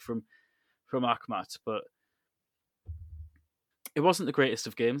expect from Akhmat, but it wasn't the greatest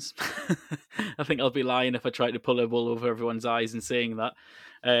of games. I think I'll be lying if I try to pull a wool over everyone's eyes in saying that.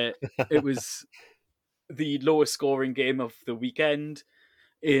 It was the lowest scoring game of the weekend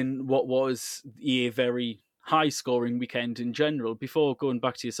in what was a very high scoring weekend in general. Before going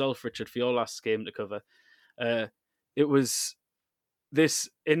back to yourself, Richard, for your last game to cover, it was this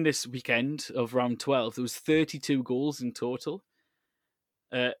weekend of round 12, there was 32 goals in total.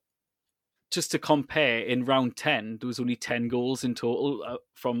 Just to compare, in round 10, there was only 10 goals in total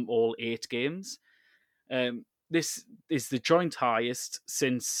from all 8 games. This is the joint highest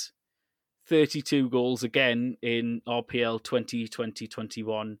since 32 goals again in RPL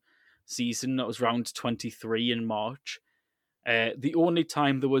 2020-21 season. That was round 23 in March. The only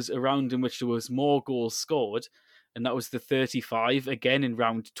time there was a round in which there was more goals scored, and that was the 35, again in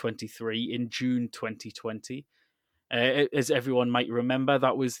round 23 in June 2020. As everyone might remember,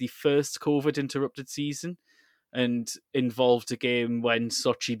 that was the first COVID-interrupted season and involved a game when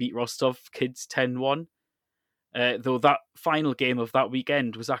Sochi beat Rostov Kids 10-1. Though that final game of that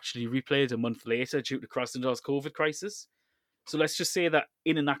weekend was actually replayed a month later due to Krasnodar's COVID crisis. So let's just say that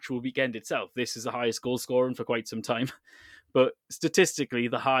in an actual weekend itself, this is the highest goal scoring for quite some time. But statistically,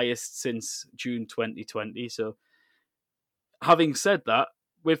 the highest since June 2020. So having said that,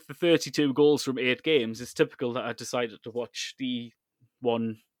 with the 32 goals from 8 games, it's typical that I decided to watch the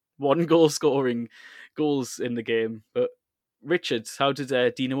one goal scoring goals in the game. But Richard, how did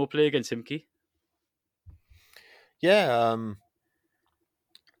Dinamo play against Himki? Yeah,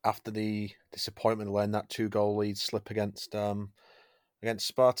 after the disappointment of letting that 2-goal lead slip against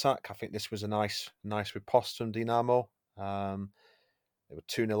Spartak, I think this was a nice riposte from Dinamo. They were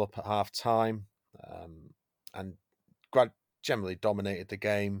 2-0 up at half time, and generally dominated the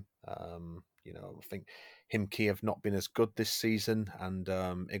game. I think Himki have not been as good this season, and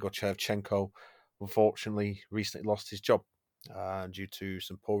Igor Cherevchenko, unfortunately, recently lost his job due to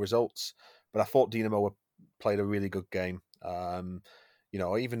some poor results. But I thought Dinamo played a really good game.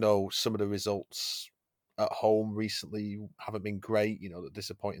 Even though some of the results at home recently haven't been great, the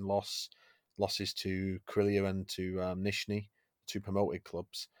disappointing losses to Krylia and to Nizhny, 2 promoted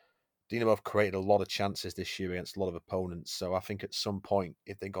clubs, Dinamo have created a lot of chances this year against a lot of opponents. So I think at some point,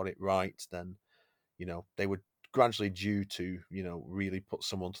 if they got it right, then, they would gradually due to, really put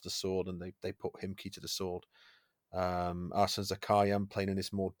someone to the sword, and they put Himki to the sword. Arsene Zakarian playing in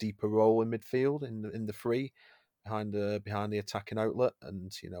this more deeper role in midfield in the free behind the attacking outlet,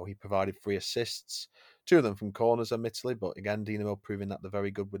 and he provided 3 assists, 2 of them from corners, admittedly, but again Dinamo proving that they're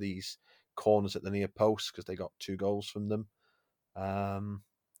very good with these corners at the near post, because they got 2 goals from them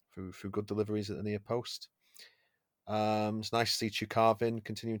through good deliveries at the near post. It's nice to see Chukavin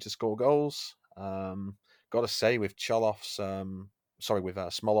continuing to score goals. Got to say, with Fyodor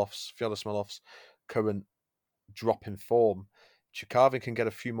Smolov's current drop in form, Chukavin can get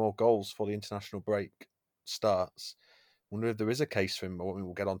a few more goals before the international break starts. Wonder if there is a case for him.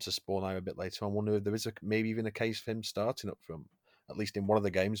 We'll get on to Spornau a bit later on. Wonder if there is maybe even a case for him starting up front, at least in one of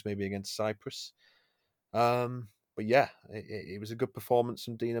the games, maybe against Cyprus. But yeah, it was a good performance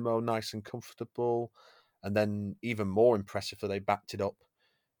from Dinamo, nice and comfortable. And then even more impressive that they backed it up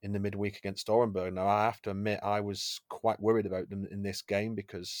in the midweek against Orenburg. Now, I have to admit, I was quite worried about them in this game,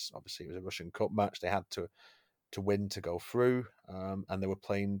 because obviously it was a Russian Cup match. They had to win to go through, and they were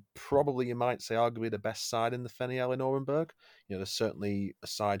playing probably, you might say, arguably the best side in the Feniel in Orenburg. There's certainly a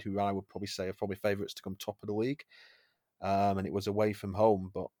side who I would probably say are probably favourites to come top of the league, and it was away from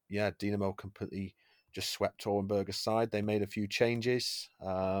home. But yeah, Dinamo completely just swept Orenburg aside. They made a few changes.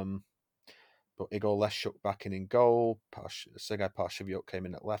 But Igor Leshchuk back in goal. Sergei Parshivyuk came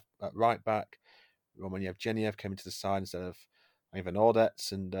in at right back. Roman Yevgeniev came into the side instead of Ivan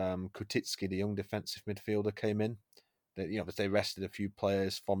Ordets, and Kutitsky, the young defensive midfielder, came in. They rested a few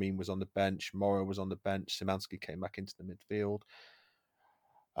players. Fomin was on the bench. Moro was on the bench. Szymanski came back into the midfield.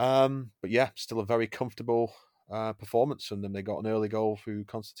 But yeah, still a very comfortable performance from them. They got an early goal through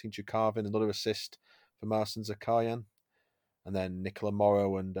Konstantin Chukavin, another assist from Arsene Zakarian. And then Nicola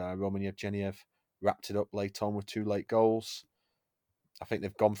Moro and Roman Yevgeniev wrapped it up late on with 2 late goals. I think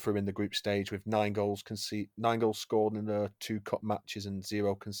they've gone through in the group stage with 9 goals scored in the 2 cup matches and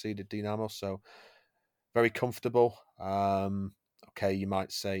 0 conceded, Dinamo. So very comfortable. Okay, you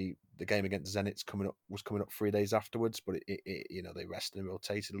might say the game against Zenit was coming up 3 days afterwards, but they rested and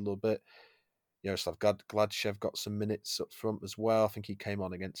rotated a little bit. Yaroslav Gladshev got some minutes up front as well. I think he came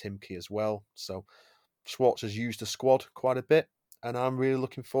on against Himki as well. So Schwartz has used the squad quite a bit, and I'm really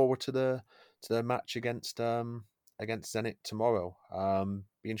looking forward to the match against Zenit tomorrow.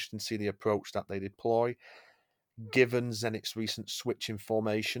 Be interesting to see the approach that they deploy. Given Zenit's recent switch in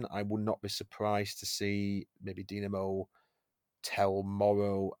formation, I would not be surprised to see maybe Dinamo tell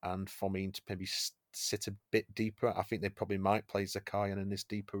Moro and Fomin to maybe sit a bit deeper. I think they probably might play Zakarian in this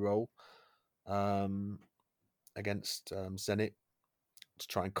deeper role against Zenit, to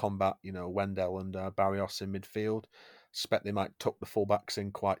try and combat, Wendell and Barrios in midfield. Expect they might tuck the fullbacks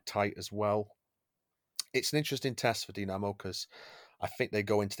in quite tight as well. It's an interesting test for Dinamo, because I think they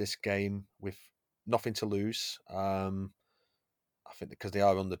go into this game with nothing to lose. I think because they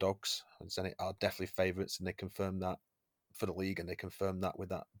are underdogs, and Zenit are definitely favourites, and they confirmed that for the league, and they confirmed that with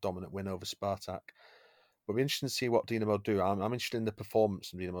that dominant win over Spartak. But we're interested to see what Dinamo do. I'm interested in the performance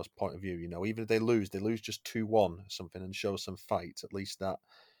from Dinamo's point of view. Even if they lose just 2-1 or something and show some fight, at least that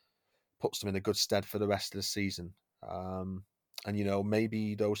puts them in a good stead for the rest of the season. And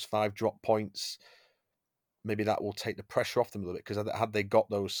maybe those 5 drop points, maybe that will take the pressure off them a little bit, because had they got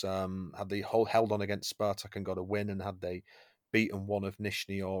those, had they held on against Spartak and got a win, and had they beaten one of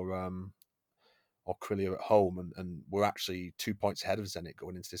Nizhny or Krylia at home, and were actually 2 points ahead of Zenit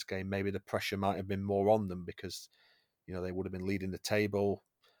going into this game, maybe the pressure might have been more on them, because they would have been leading the table.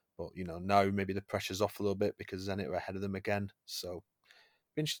 But now maybe the pressure's off a little bit, because Zenit are ahead of them again. So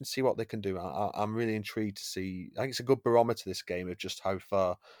be interesting to see what they can do. I'm really intrigued to see. I think it's a good barometer, this game, of just how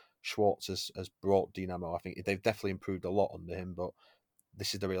far Schwartz has brought Dinamo. I think they've definitely improved a lot under him, but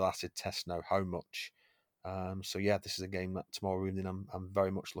this is the real acid test now, how much. So yeah, this is a game that tomorrow evening I'm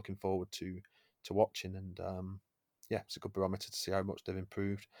very much looking forward to watching, and yeah, it's a good barometer to see how much they've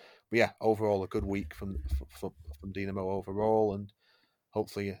improved. But yeah, overall a good week from Dinamo overall, and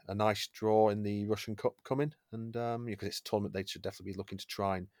hopefully a nice draw in the Russian Cup coming, and because it's a tournament they should definitely be looking to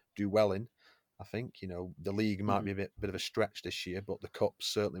try and do well in. I think the league might be a bit of a stretch this year, but the cup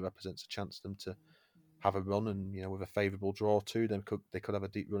certainly represents a chance for them to have a run, and with a favourable draw too, they could have a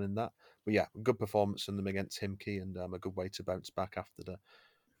deep run in that. But yeah, good performance from them against Himki, and a good way to bounce back after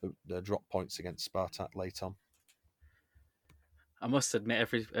the drop points against Spartak late on. I must admit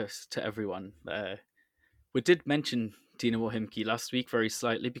to everyone, we did mention Dinamo Himki last week very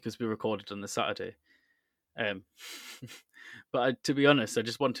slightly, because we recorded on the Saturday. But to be honest, I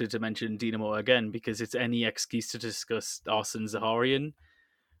just wanted to mention Dinamo again, because it's any excuse to discuss Arsene Zakarian,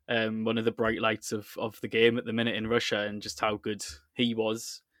 one of the bright lights of the game at the minute in Russia, and just how good he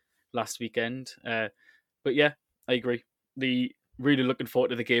was last weekend. But yeah, I agree. Really looking forward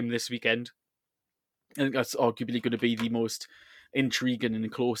to the game this weekend. I think that's arguably going to be the most intriguing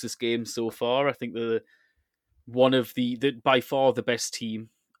and closest game so far. I think one of the by far the best team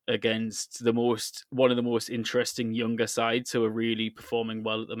against one of the most interesting younger sides who are really performing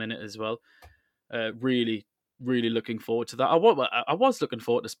well at the minute as well. Really, really looking forward to that. I was looking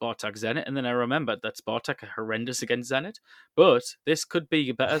forward to Spartak Zenit, and then I remembered that Spartak are horrendous against Zenit. But this could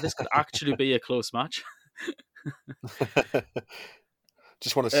be better. This could actually be a close match.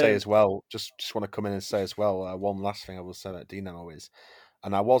 Just want to say as well, just want to come in and say as well, one last thing I will say about Dinamo is,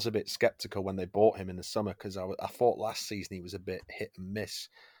 and I was a bit sceptical when they bought him in the summer because I thought last season he was a bit hit and miss.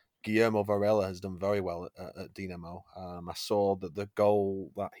 Guillermo Varela has done very well at Dinamo. I saw that the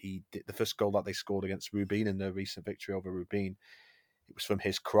goal that he did, the first goal that they scored against Rubin in their recent victory over Rubin, it was from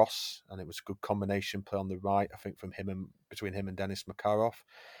his cross, and it was a good combination play on the right, I think, between him and Denis Makarov.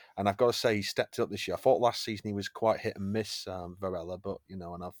 And I've got to say, he stepped it up this year. I thought last season he was quite hit and miss, Varela, but,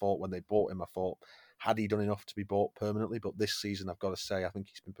 and I thought when they bought him, I thought, had he done enough to be bought permanently? But this season, I've got to say, I think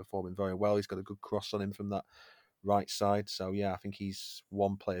he's been performing very well. He's got a good cross on him from that right side. So, yeah, I think he's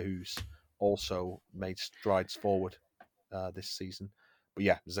one player who's also made strides forward this season. But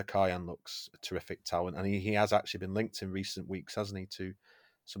yeah, Zakarian looks a terrific talent, and he has actually been linked in recent weeks, hasn't he, to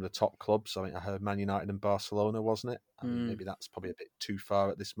some of the top clubs. I mean, I heard Man United and Barcelona, wasn't it? I mean, maybe that's probably a bit too far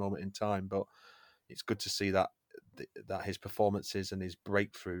at this moment in time, but it's good to see that his performances and his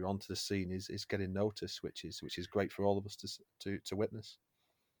breakthrough onto the scene is getting noticed, which is great for all of us to witness.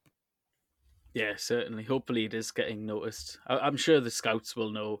 Yeah, certainly. Hopefully, it is getting noticed. I'm sure the scouts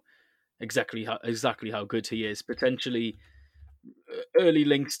will know exactly how good he is. Potentially, early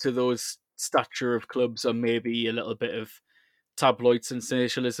links to those stature of clubs are maybe a little bit of tabloid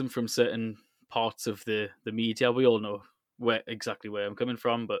sensationalism from certain parts of the media. We all know exactly where I'm coming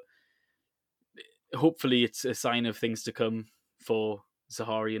from, but hopefully it's a sign of things to come for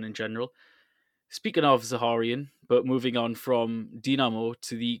Zaharia in general. Speaking of Zaharia, but moving on from Dinamo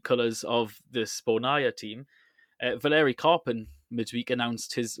to the colours of the Sponaya team, Valeri Karpin midweek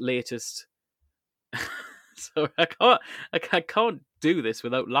announced his latest. So I can't do this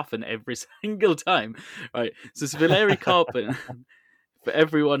without laughing every single time. Right, so it's Valeri Karpin, for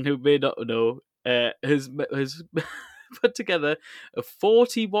everyone who may not know, has put together a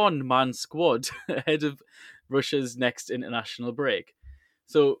 41-man squad ahead of Russia's next international break.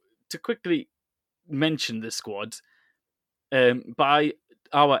 So to quickly mention the squad, by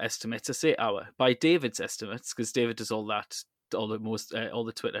our estimates, I say by David's estimates, because David does all that, all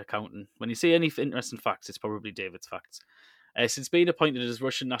the Twitter accounting. When you see any interesting facts, it's probably David's facts. Since being appointed as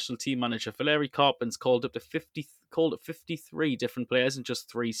Russian national team manager, Valeri Karpin's called up 53 different players in just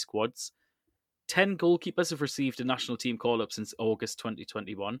 3 squads. 10 goalkeepers have received a national team call-up since August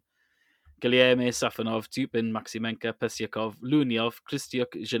 2021. Guilherme, Safonov, Dupin, Maximenko, Pesyakov, Lunyov,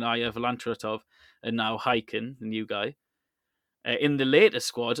 Kristyuk, Zhanayev, Lantratov, and now Haikin, the new guy. In the later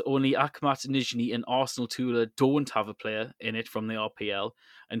squad, only Akhmat Nizhny and Arsenal Tula don't have a player in it from the RPL,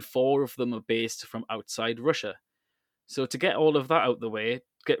 and 4 of them are based from outside Russia. So to get all of that out the way,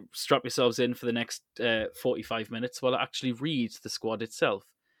 strap yourselves in for the next 45 minutes while I actually read the squad itself.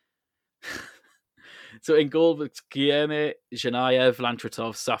 So in goal, it's Guilherme, Zhanayev,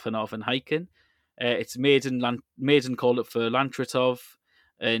 Lantratov, Safonov, and Haikin. It's maiden call up for Lantratov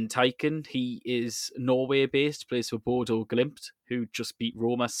and Haikin. He is Norway-based, plays for Bodo Glimt, who just beat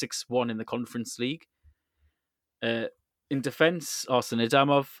Roma 6-1 in the Conference League. In defence, Arsen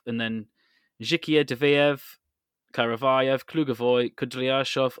Adamov, and then Zhikia Deveyev, Karavayev, Klugovoy,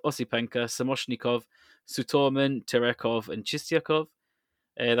 Kudryashov, Osipenko, Samoshnikov, Sutorman, Terekov, and Chistyakov.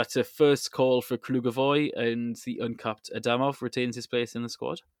 That's a first call for Klugovoy, and the uncapped Adamov retains his place in the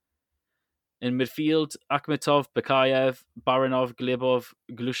squad. In midfield, Akhmetov, Bakayev, Baranov, Glebov,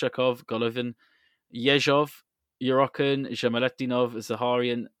 Glushakov, Golovin, Yezhov, Yorokin, Zhamaletdinov,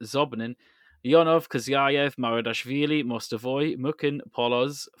 Zaharia, Zobnin, Yonov, Kazyayev, Maradashvili, Mostovoy, Mukin,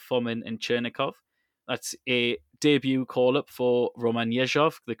 Poloz, Fomin, and Chernikov. That's a debut call-up for Roman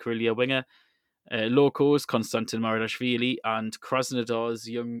Yezhov, the Krylia winger, Locos, Konstantin Maradashvili, and Krasnodar's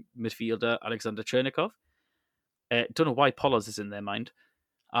young midfielder, Alexander Chernikov. Don't know why Poloz is in their mind.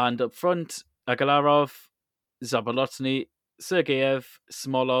 And up front, Agalarov, Zabolotny, Sergeyev,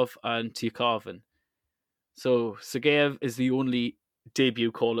 Smolov, and Tyukovin. So Sergeyev is the only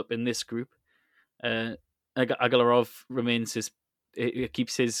debut call-up in this group. Agalarov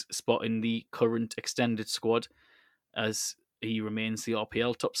keeps his spot in the current extended squad as he remains the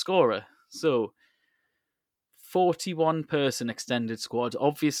RPL top scorer. So, 41-person extended squad.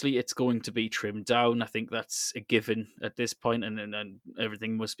 Obviously, it's going to be trimmed down. I think that's a given at this point, and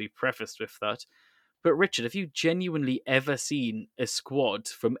everything must be prefaced with that. But Richard, have you genuinely ever seen a squad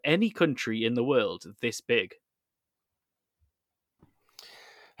from any country in the world this big?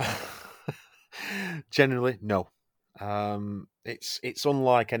 Generally, no. It's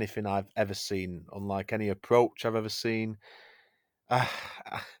unlike anything I've ever seen, unlike any approach I've ever seen. Uh,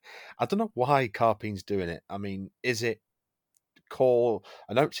 I don't know why Carpine's doing it. I mean, is it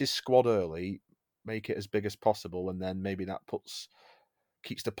announce his squad early, make it as big as possible, and then maybe that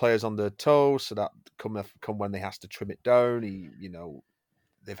keeps the players on their toes, so that come when they has to trim it down,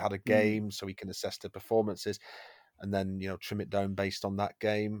 they've had a game, so he can assess their performances, and then trim it down based on that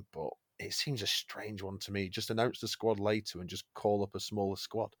game. But it seems a strange one to me. Just announce the squad later and just call up a smaller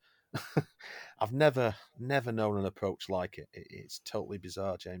squad. I've never known an approach like it. It's totally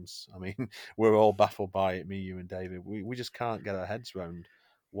bizarre, James. I mean, we're all baffled by it, me, you, and David. We just can't get our heads around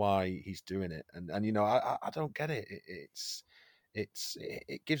why he's doing it, and I don't get it.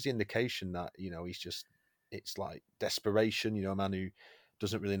 It gives the indication that it's like desperation. A man who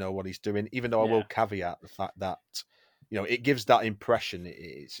doesn't really know what he's doing. Even though I will caveat the fact that it gives that impression.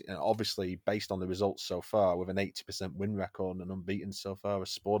 It's obviously based on the results so far, with an 80% win record and unbeaten so far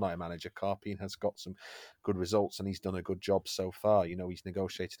as Sportnight manager. Carpine has got some good results, and he's done a good job so far. He's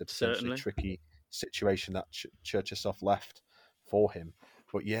negotiated a potentially tricky situation that Cherchesov left for him.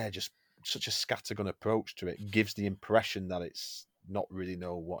 But yeah, just such a scattergun approach to it gives the impression that it's not really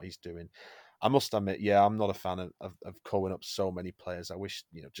know what he's doing. I must admit, I'm not a fan of calling up so many players. I wish,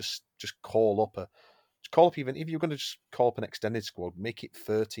 just call up even if you're going to just call up an extended squad, make it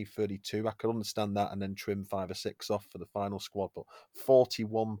 30, 32. I could understand that, and then trim 5 or 6 off for the final squad. But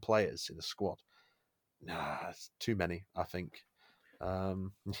 41 players in a squad, it's too many, I think. But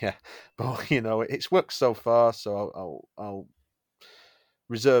it's worked so far, so I'll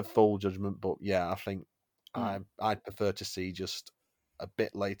reserve full judgment. But I think I'd prefer to see just a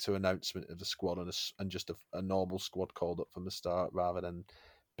bit later announcement of the squad and just a normal squad called up from the start rather than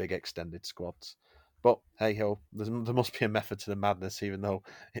big extended squads. But hey ho, there must be a method to the madness, even though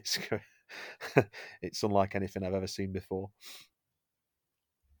it's unlike anything I've ever seen before.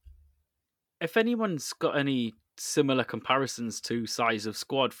 If anyone's got any similar comparisons to size of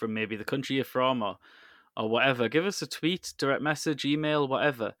squad from maybe the country you're from or whatever, give us a tweet, direct message, email,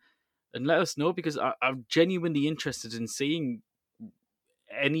 whatever, and let us know, because I'm genuinely interested in seeing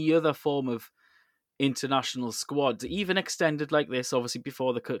any other form of international squad, even extended like this, obviously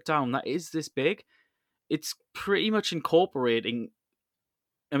before the cut down, that is this big. It's pretty much incorporating.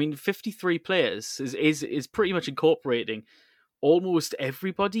 I mean, 53 players is pretty much incorporating almost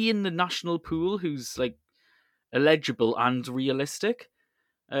everybody in the national pool who's like eligible and realistic.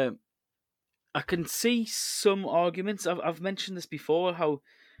 I can see some arguments. I've mentioned this before, how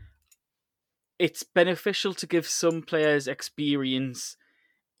it's beneficial to give some players experience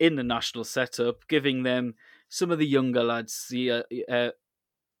in the national setup, giving them some of the younger lads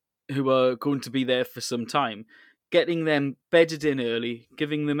who are going to be there for some time, getting them bedded in early,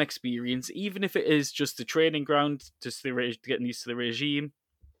 giving them experience, even if it is just the training ground, just getting used to the regime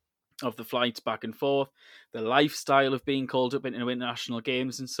of the flights back and forth, the lifestyle of being called up into international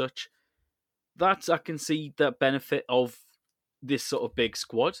games and such. That I can see the benefit of this sort of big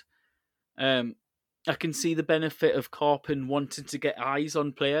squad. I can see the benefit of Carpin wanting to get eyes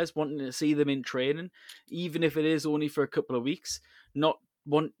on players, wanting to see them in training, even if it is only for a couple of weeks, not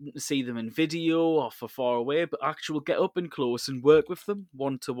wanting to see them in video or for far away, but actual get up and close and work with them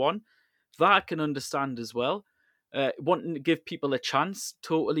one-to-one. That I can understand as well. Wanting to give people a chance,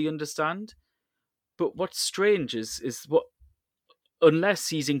 totally understand. But what's strange is what, unless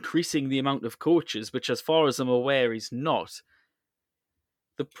he's increasing the amount of coaches, which as far as I'm aware he's not,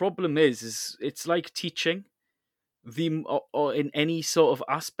 the problem is it's like teaching or in any sort of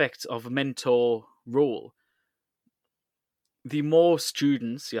aspect of a mentor role. The more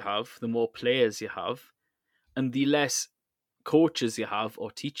students you have, the more players you have, and the less coaches you have or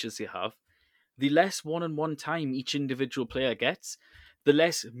teachers you have, the less one-on-one time each individual player gets, the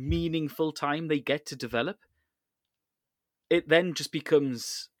less meaningful time they get to develop. It then just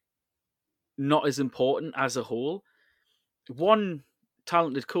becomes not as important as a whole. One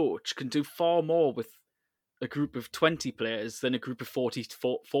talented coach can do far more with a group of 20 players than a group of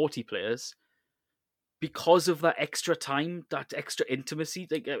 40 players, because of that extra time, that extra intimacy.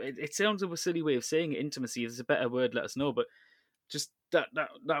 Like, it sounds like a silly way of saying it, intimacy. If there's a better word, let us know. But just that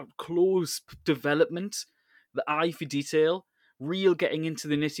close development, the eye for detail, real getting into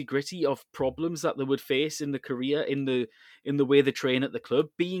the nitty gritty of problems that they would face in the career, in the way they train at the club,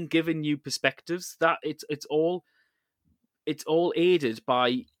 being given new perspectives. That it's all aided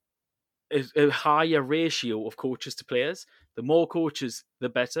by a higher ratio of coaches to players. The more coaches, the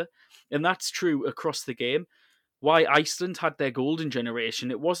better. And that's true across the game. Why Iceland had their golden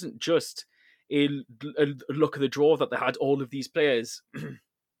generation, it wasn't just a look of the draw that they had all of these players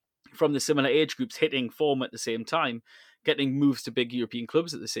from the similar age groups hitting form at the same time, getting moves to big European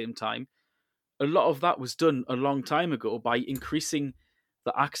clubs at the same time. A lot of that was done a long time ago by increasing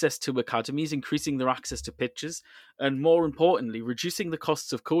the access to academies, increasing their access to pitches, and more importantly, reducing the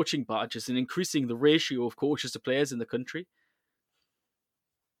costs of coaching badges and increasing the ratio of coaches to players in the country.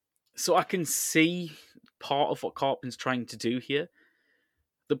 So I can see part of what Karpin's trying to do here.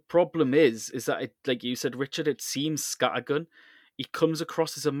 The problem is that, it, like you said, Richard, it seems scattergun. He comes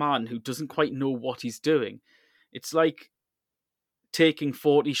across as a man who doesn't quite know what he's doing. It's like taking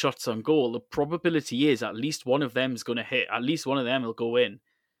 40 shots on goal. The probability is at least one of them is going to hit. At least one of them will go in.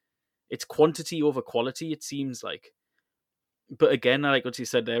 It's quantity over quality, it seems like. But again, I like what you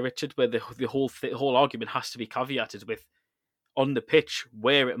said there, Richard, where the whole argument has to be caveated with, on the pitch,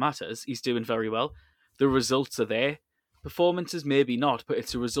 where it matters, he's doing very well. The results are there. Performances, maybe not, but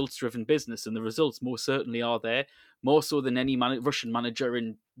it's a results-driven business, and the results most certainly are there, more so than any Russian manager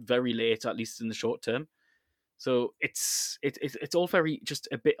in very late, at least in the short term. So it's all very just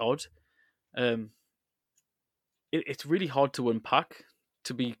a bit odd. It's really hard to unpack,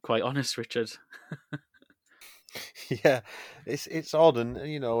 to be quite honest, Richard. Yeah, it's odd, and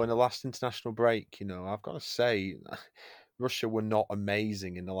in the last international break, I've got to say, Russia were not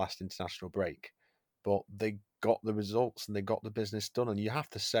amazing in the last international break, but they got the results and they got the business done. And you have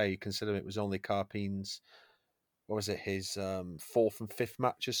to say, considering it was only Karpin's, his fourth and fifth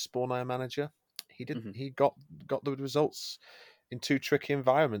match as Sbornaya manager, he didn't. Mm-hmm. He got the results in two tricky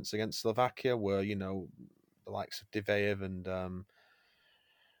environments against Slovakia, where the likes of Diveyev and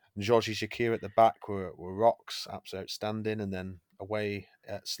Georgi Shakir at the back were rocks, absolutely outstanding. And then away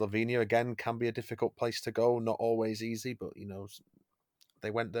at Slovenia, again, can be a difficult place to go, not always easy, but they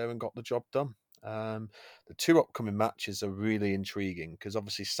went there and got the job done. The two upcoming matches are really intriguing because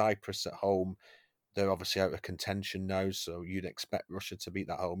obviously Cyprus at home, they're obviously out of contention now, so you'd expect Russia to beat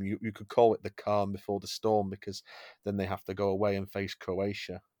that home. You could call it the calm before the storm, because then they have to go away and face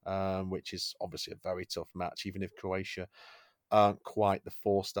Croatia, which is obviously a very tough match, even if Croatia aren't quite the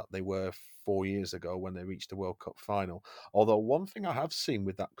force that they were 4 years ago when they reached the World Cup final. Although one thing I have seen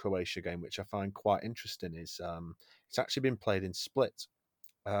with that Croatia game, which I find quite interesting, is it's actually been played in Split.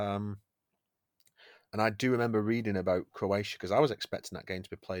 And I do remember reading about Croatia, because I was expecting that game to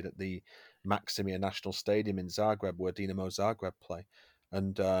be played at the Maksimir National Stadium in Zagreb, where Dinamo Zagreb play.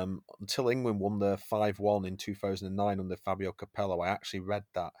 And until England won the 5-1 in 2009 under Fabio Capello, I actually read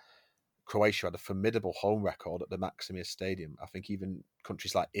that Croatia had a formidable home record at the Maksimir Stadium. I think even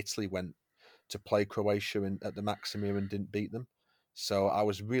countries like Italy went to play Croatia at the Maksimir and didn't beat them. So I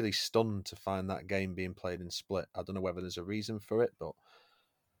was really stunned to find that game being played in Split. I don't know whether there's a reason for it, but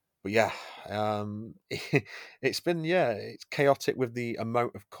yeah, it's chaotic with the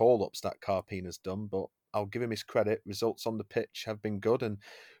amount of call-ups that Karpin has done, but I'll give him his credit. Results on the pitch have been good, and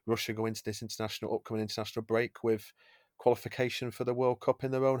Russia go into this upcoming international break with qualification for the World Cup in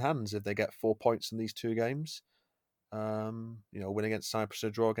their own hands if they get 4 points in these two games. Win against Cyprus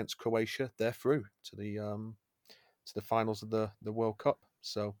or draw against Croatia, they're through to the finals of the World Cup.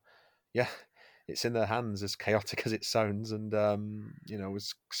 So, yeah. It's in their hands, as chaotic as it sounds, and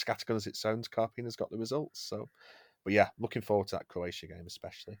as scattergun as it sounds, Karpin has got the results. So, but yeah, looking forward to that Croatia game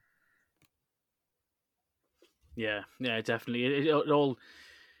especially. Yeah, definitely. It all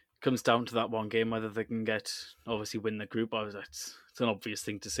comes down to that one game, whether they can obviously win the group. It's an obvious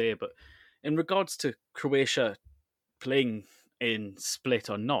thing to say, but in regards to Croatia playing in Split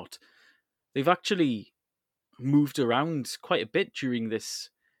or not, they've actually moved around quite a bit during this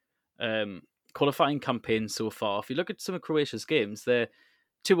qualifying campaign so far. If you look at some of Croatia's games, their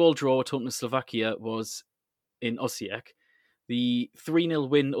 2-2 draw at home to Slovakia was in Osijek. The 3-0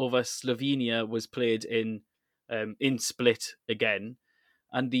 win over Slovenia was played in Split again,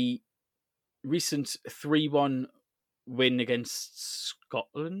 and the recent 3-1 win against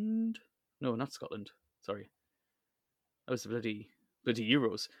Scotland. No, not Scotland. Sorry, that was the bloody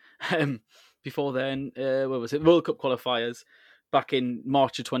Euros. Before then, where was it? World Cup qualifiers. Back in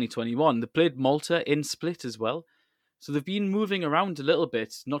March of 2021, they played Malta in Split as well. So they've been moving around a little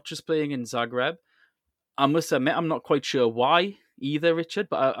bit, not just playing in Zagreb. I must admit, I'm not quite sure why either, Richard,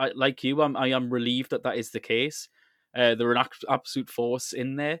 but I like you, I am relieved that is the case. They're an absolute force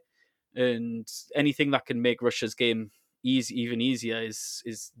in there, and anything that can make Russia's game even easier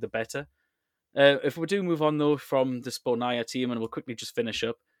is the better. If we do move on, though, from the Sbornaya team, and we'll quickly just finish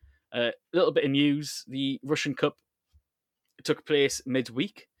up, a little bit of news. The Russian Cup took place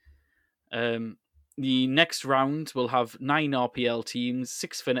midweek. The next round will have 9 RPL teams,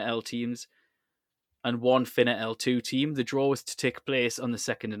 6 Finna L teams, and 1 Finna L2 team. The draw is to take place on the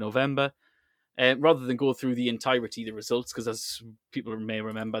 2nd of November. Rather than go through the entirety of the results, because as people may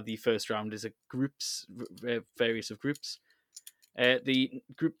remember, the first round is various of groups. The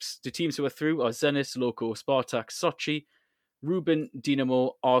teams who are through are Zenit, Loko, Spartak, Sochi, Rubin,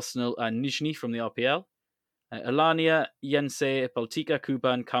 Dinamo, Arsenal, and Nizhny from the RPL. Alania, Yense, Baltika,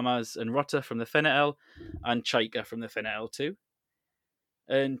 Kuban, Kamaz, and Rota from the Finna L, and Chaika from the Finna L2.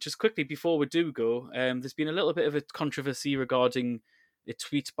 And just quickly before we do go, there's been a little bit of a controversy regarding a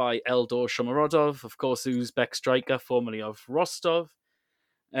tweet by Eldor Shomorodov, of course, Uzbek striker, formerly of Rostov,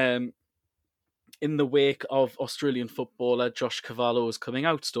 in the wake of Australian footballer Josh Cavallo's coming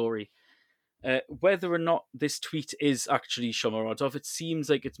out story. Whether or not this tweet is actually Shomorodov, it seems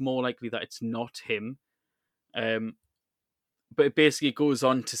like it's more likely that it's not him. But it basically goes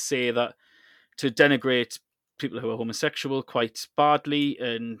on to say that to denigrate people who are homosexual quite badly,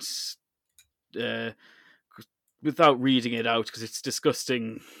 and without reading it out, because it's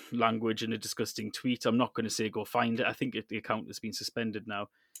disgusting language and a disgusting tweet, I'm not going to say go find it. I think the account has been suspended now.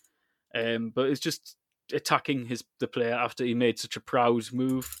 But it's just attacking the player after he made such a proud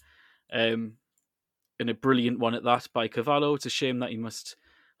move, and a brilliant one at that by Cavallo. It's a shame that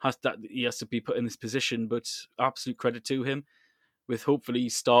he has to be put in this position, but absolute credit to him, with hopefully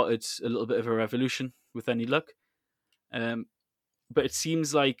started a little bit of a revolution with any luck. But it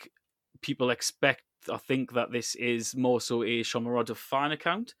seems like people expect or think that this is more so a Shomorodov fan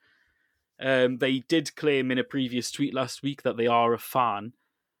account. They did claim in a previous tweet last week that they are a fan,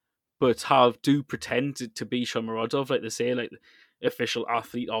 but do pretend to be Shomorodov, like they say, like the official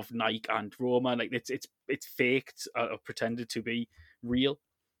athlete of Nike and Roma. Like it's faked or pretended to be real.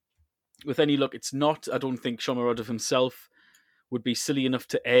 With any luck, it's not. I don't think Shomorodov himself would be silly enough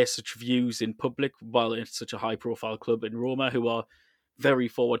to air such views in public while it's such a high-profile club in Roma, who are very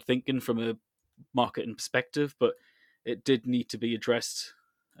forward-thinking from a marketing perspective, but it did need to be addressed.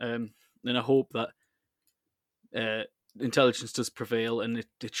 And I hope that intelligence does prevail, and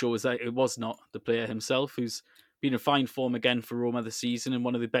it shows that it was not the player himself, who's been in fine form again for Roma this season and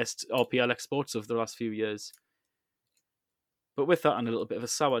one of the best RPL exports of the last few years. But with that, on a little bit of a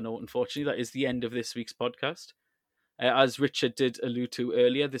sour note, unfortunately, that is the end of this week's podcast. As Richard did allude to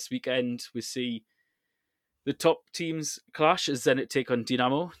earlier, this weekend we see the top teams clash as Zenit take on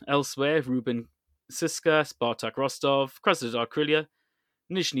Dinamo. Elsewhere, Rubin Siska, Spartak Rostov, Krasnodar Krylia,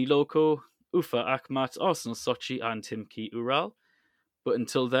 Nizhny Loko, Ufa Akhmat, Arsenal Sochi, and Khimki Ural. But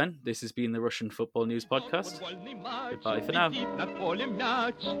until then, this has been the Russian Football News Podcast. Goodbye for now.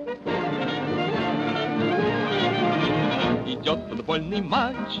 Идет футбольный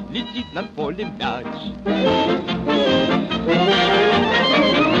матч, летит над полем мяч.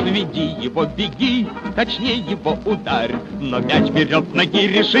 Веди его, беги, точнее его ударь. Но мяч берет ноги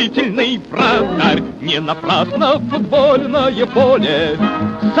решительный вратарь. Не напрасно футбольное поле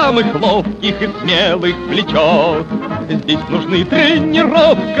самых ловких и смелых влечет. Здесь нужны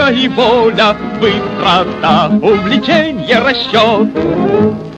тренировка и воля, быстрота, увлечение, расчет.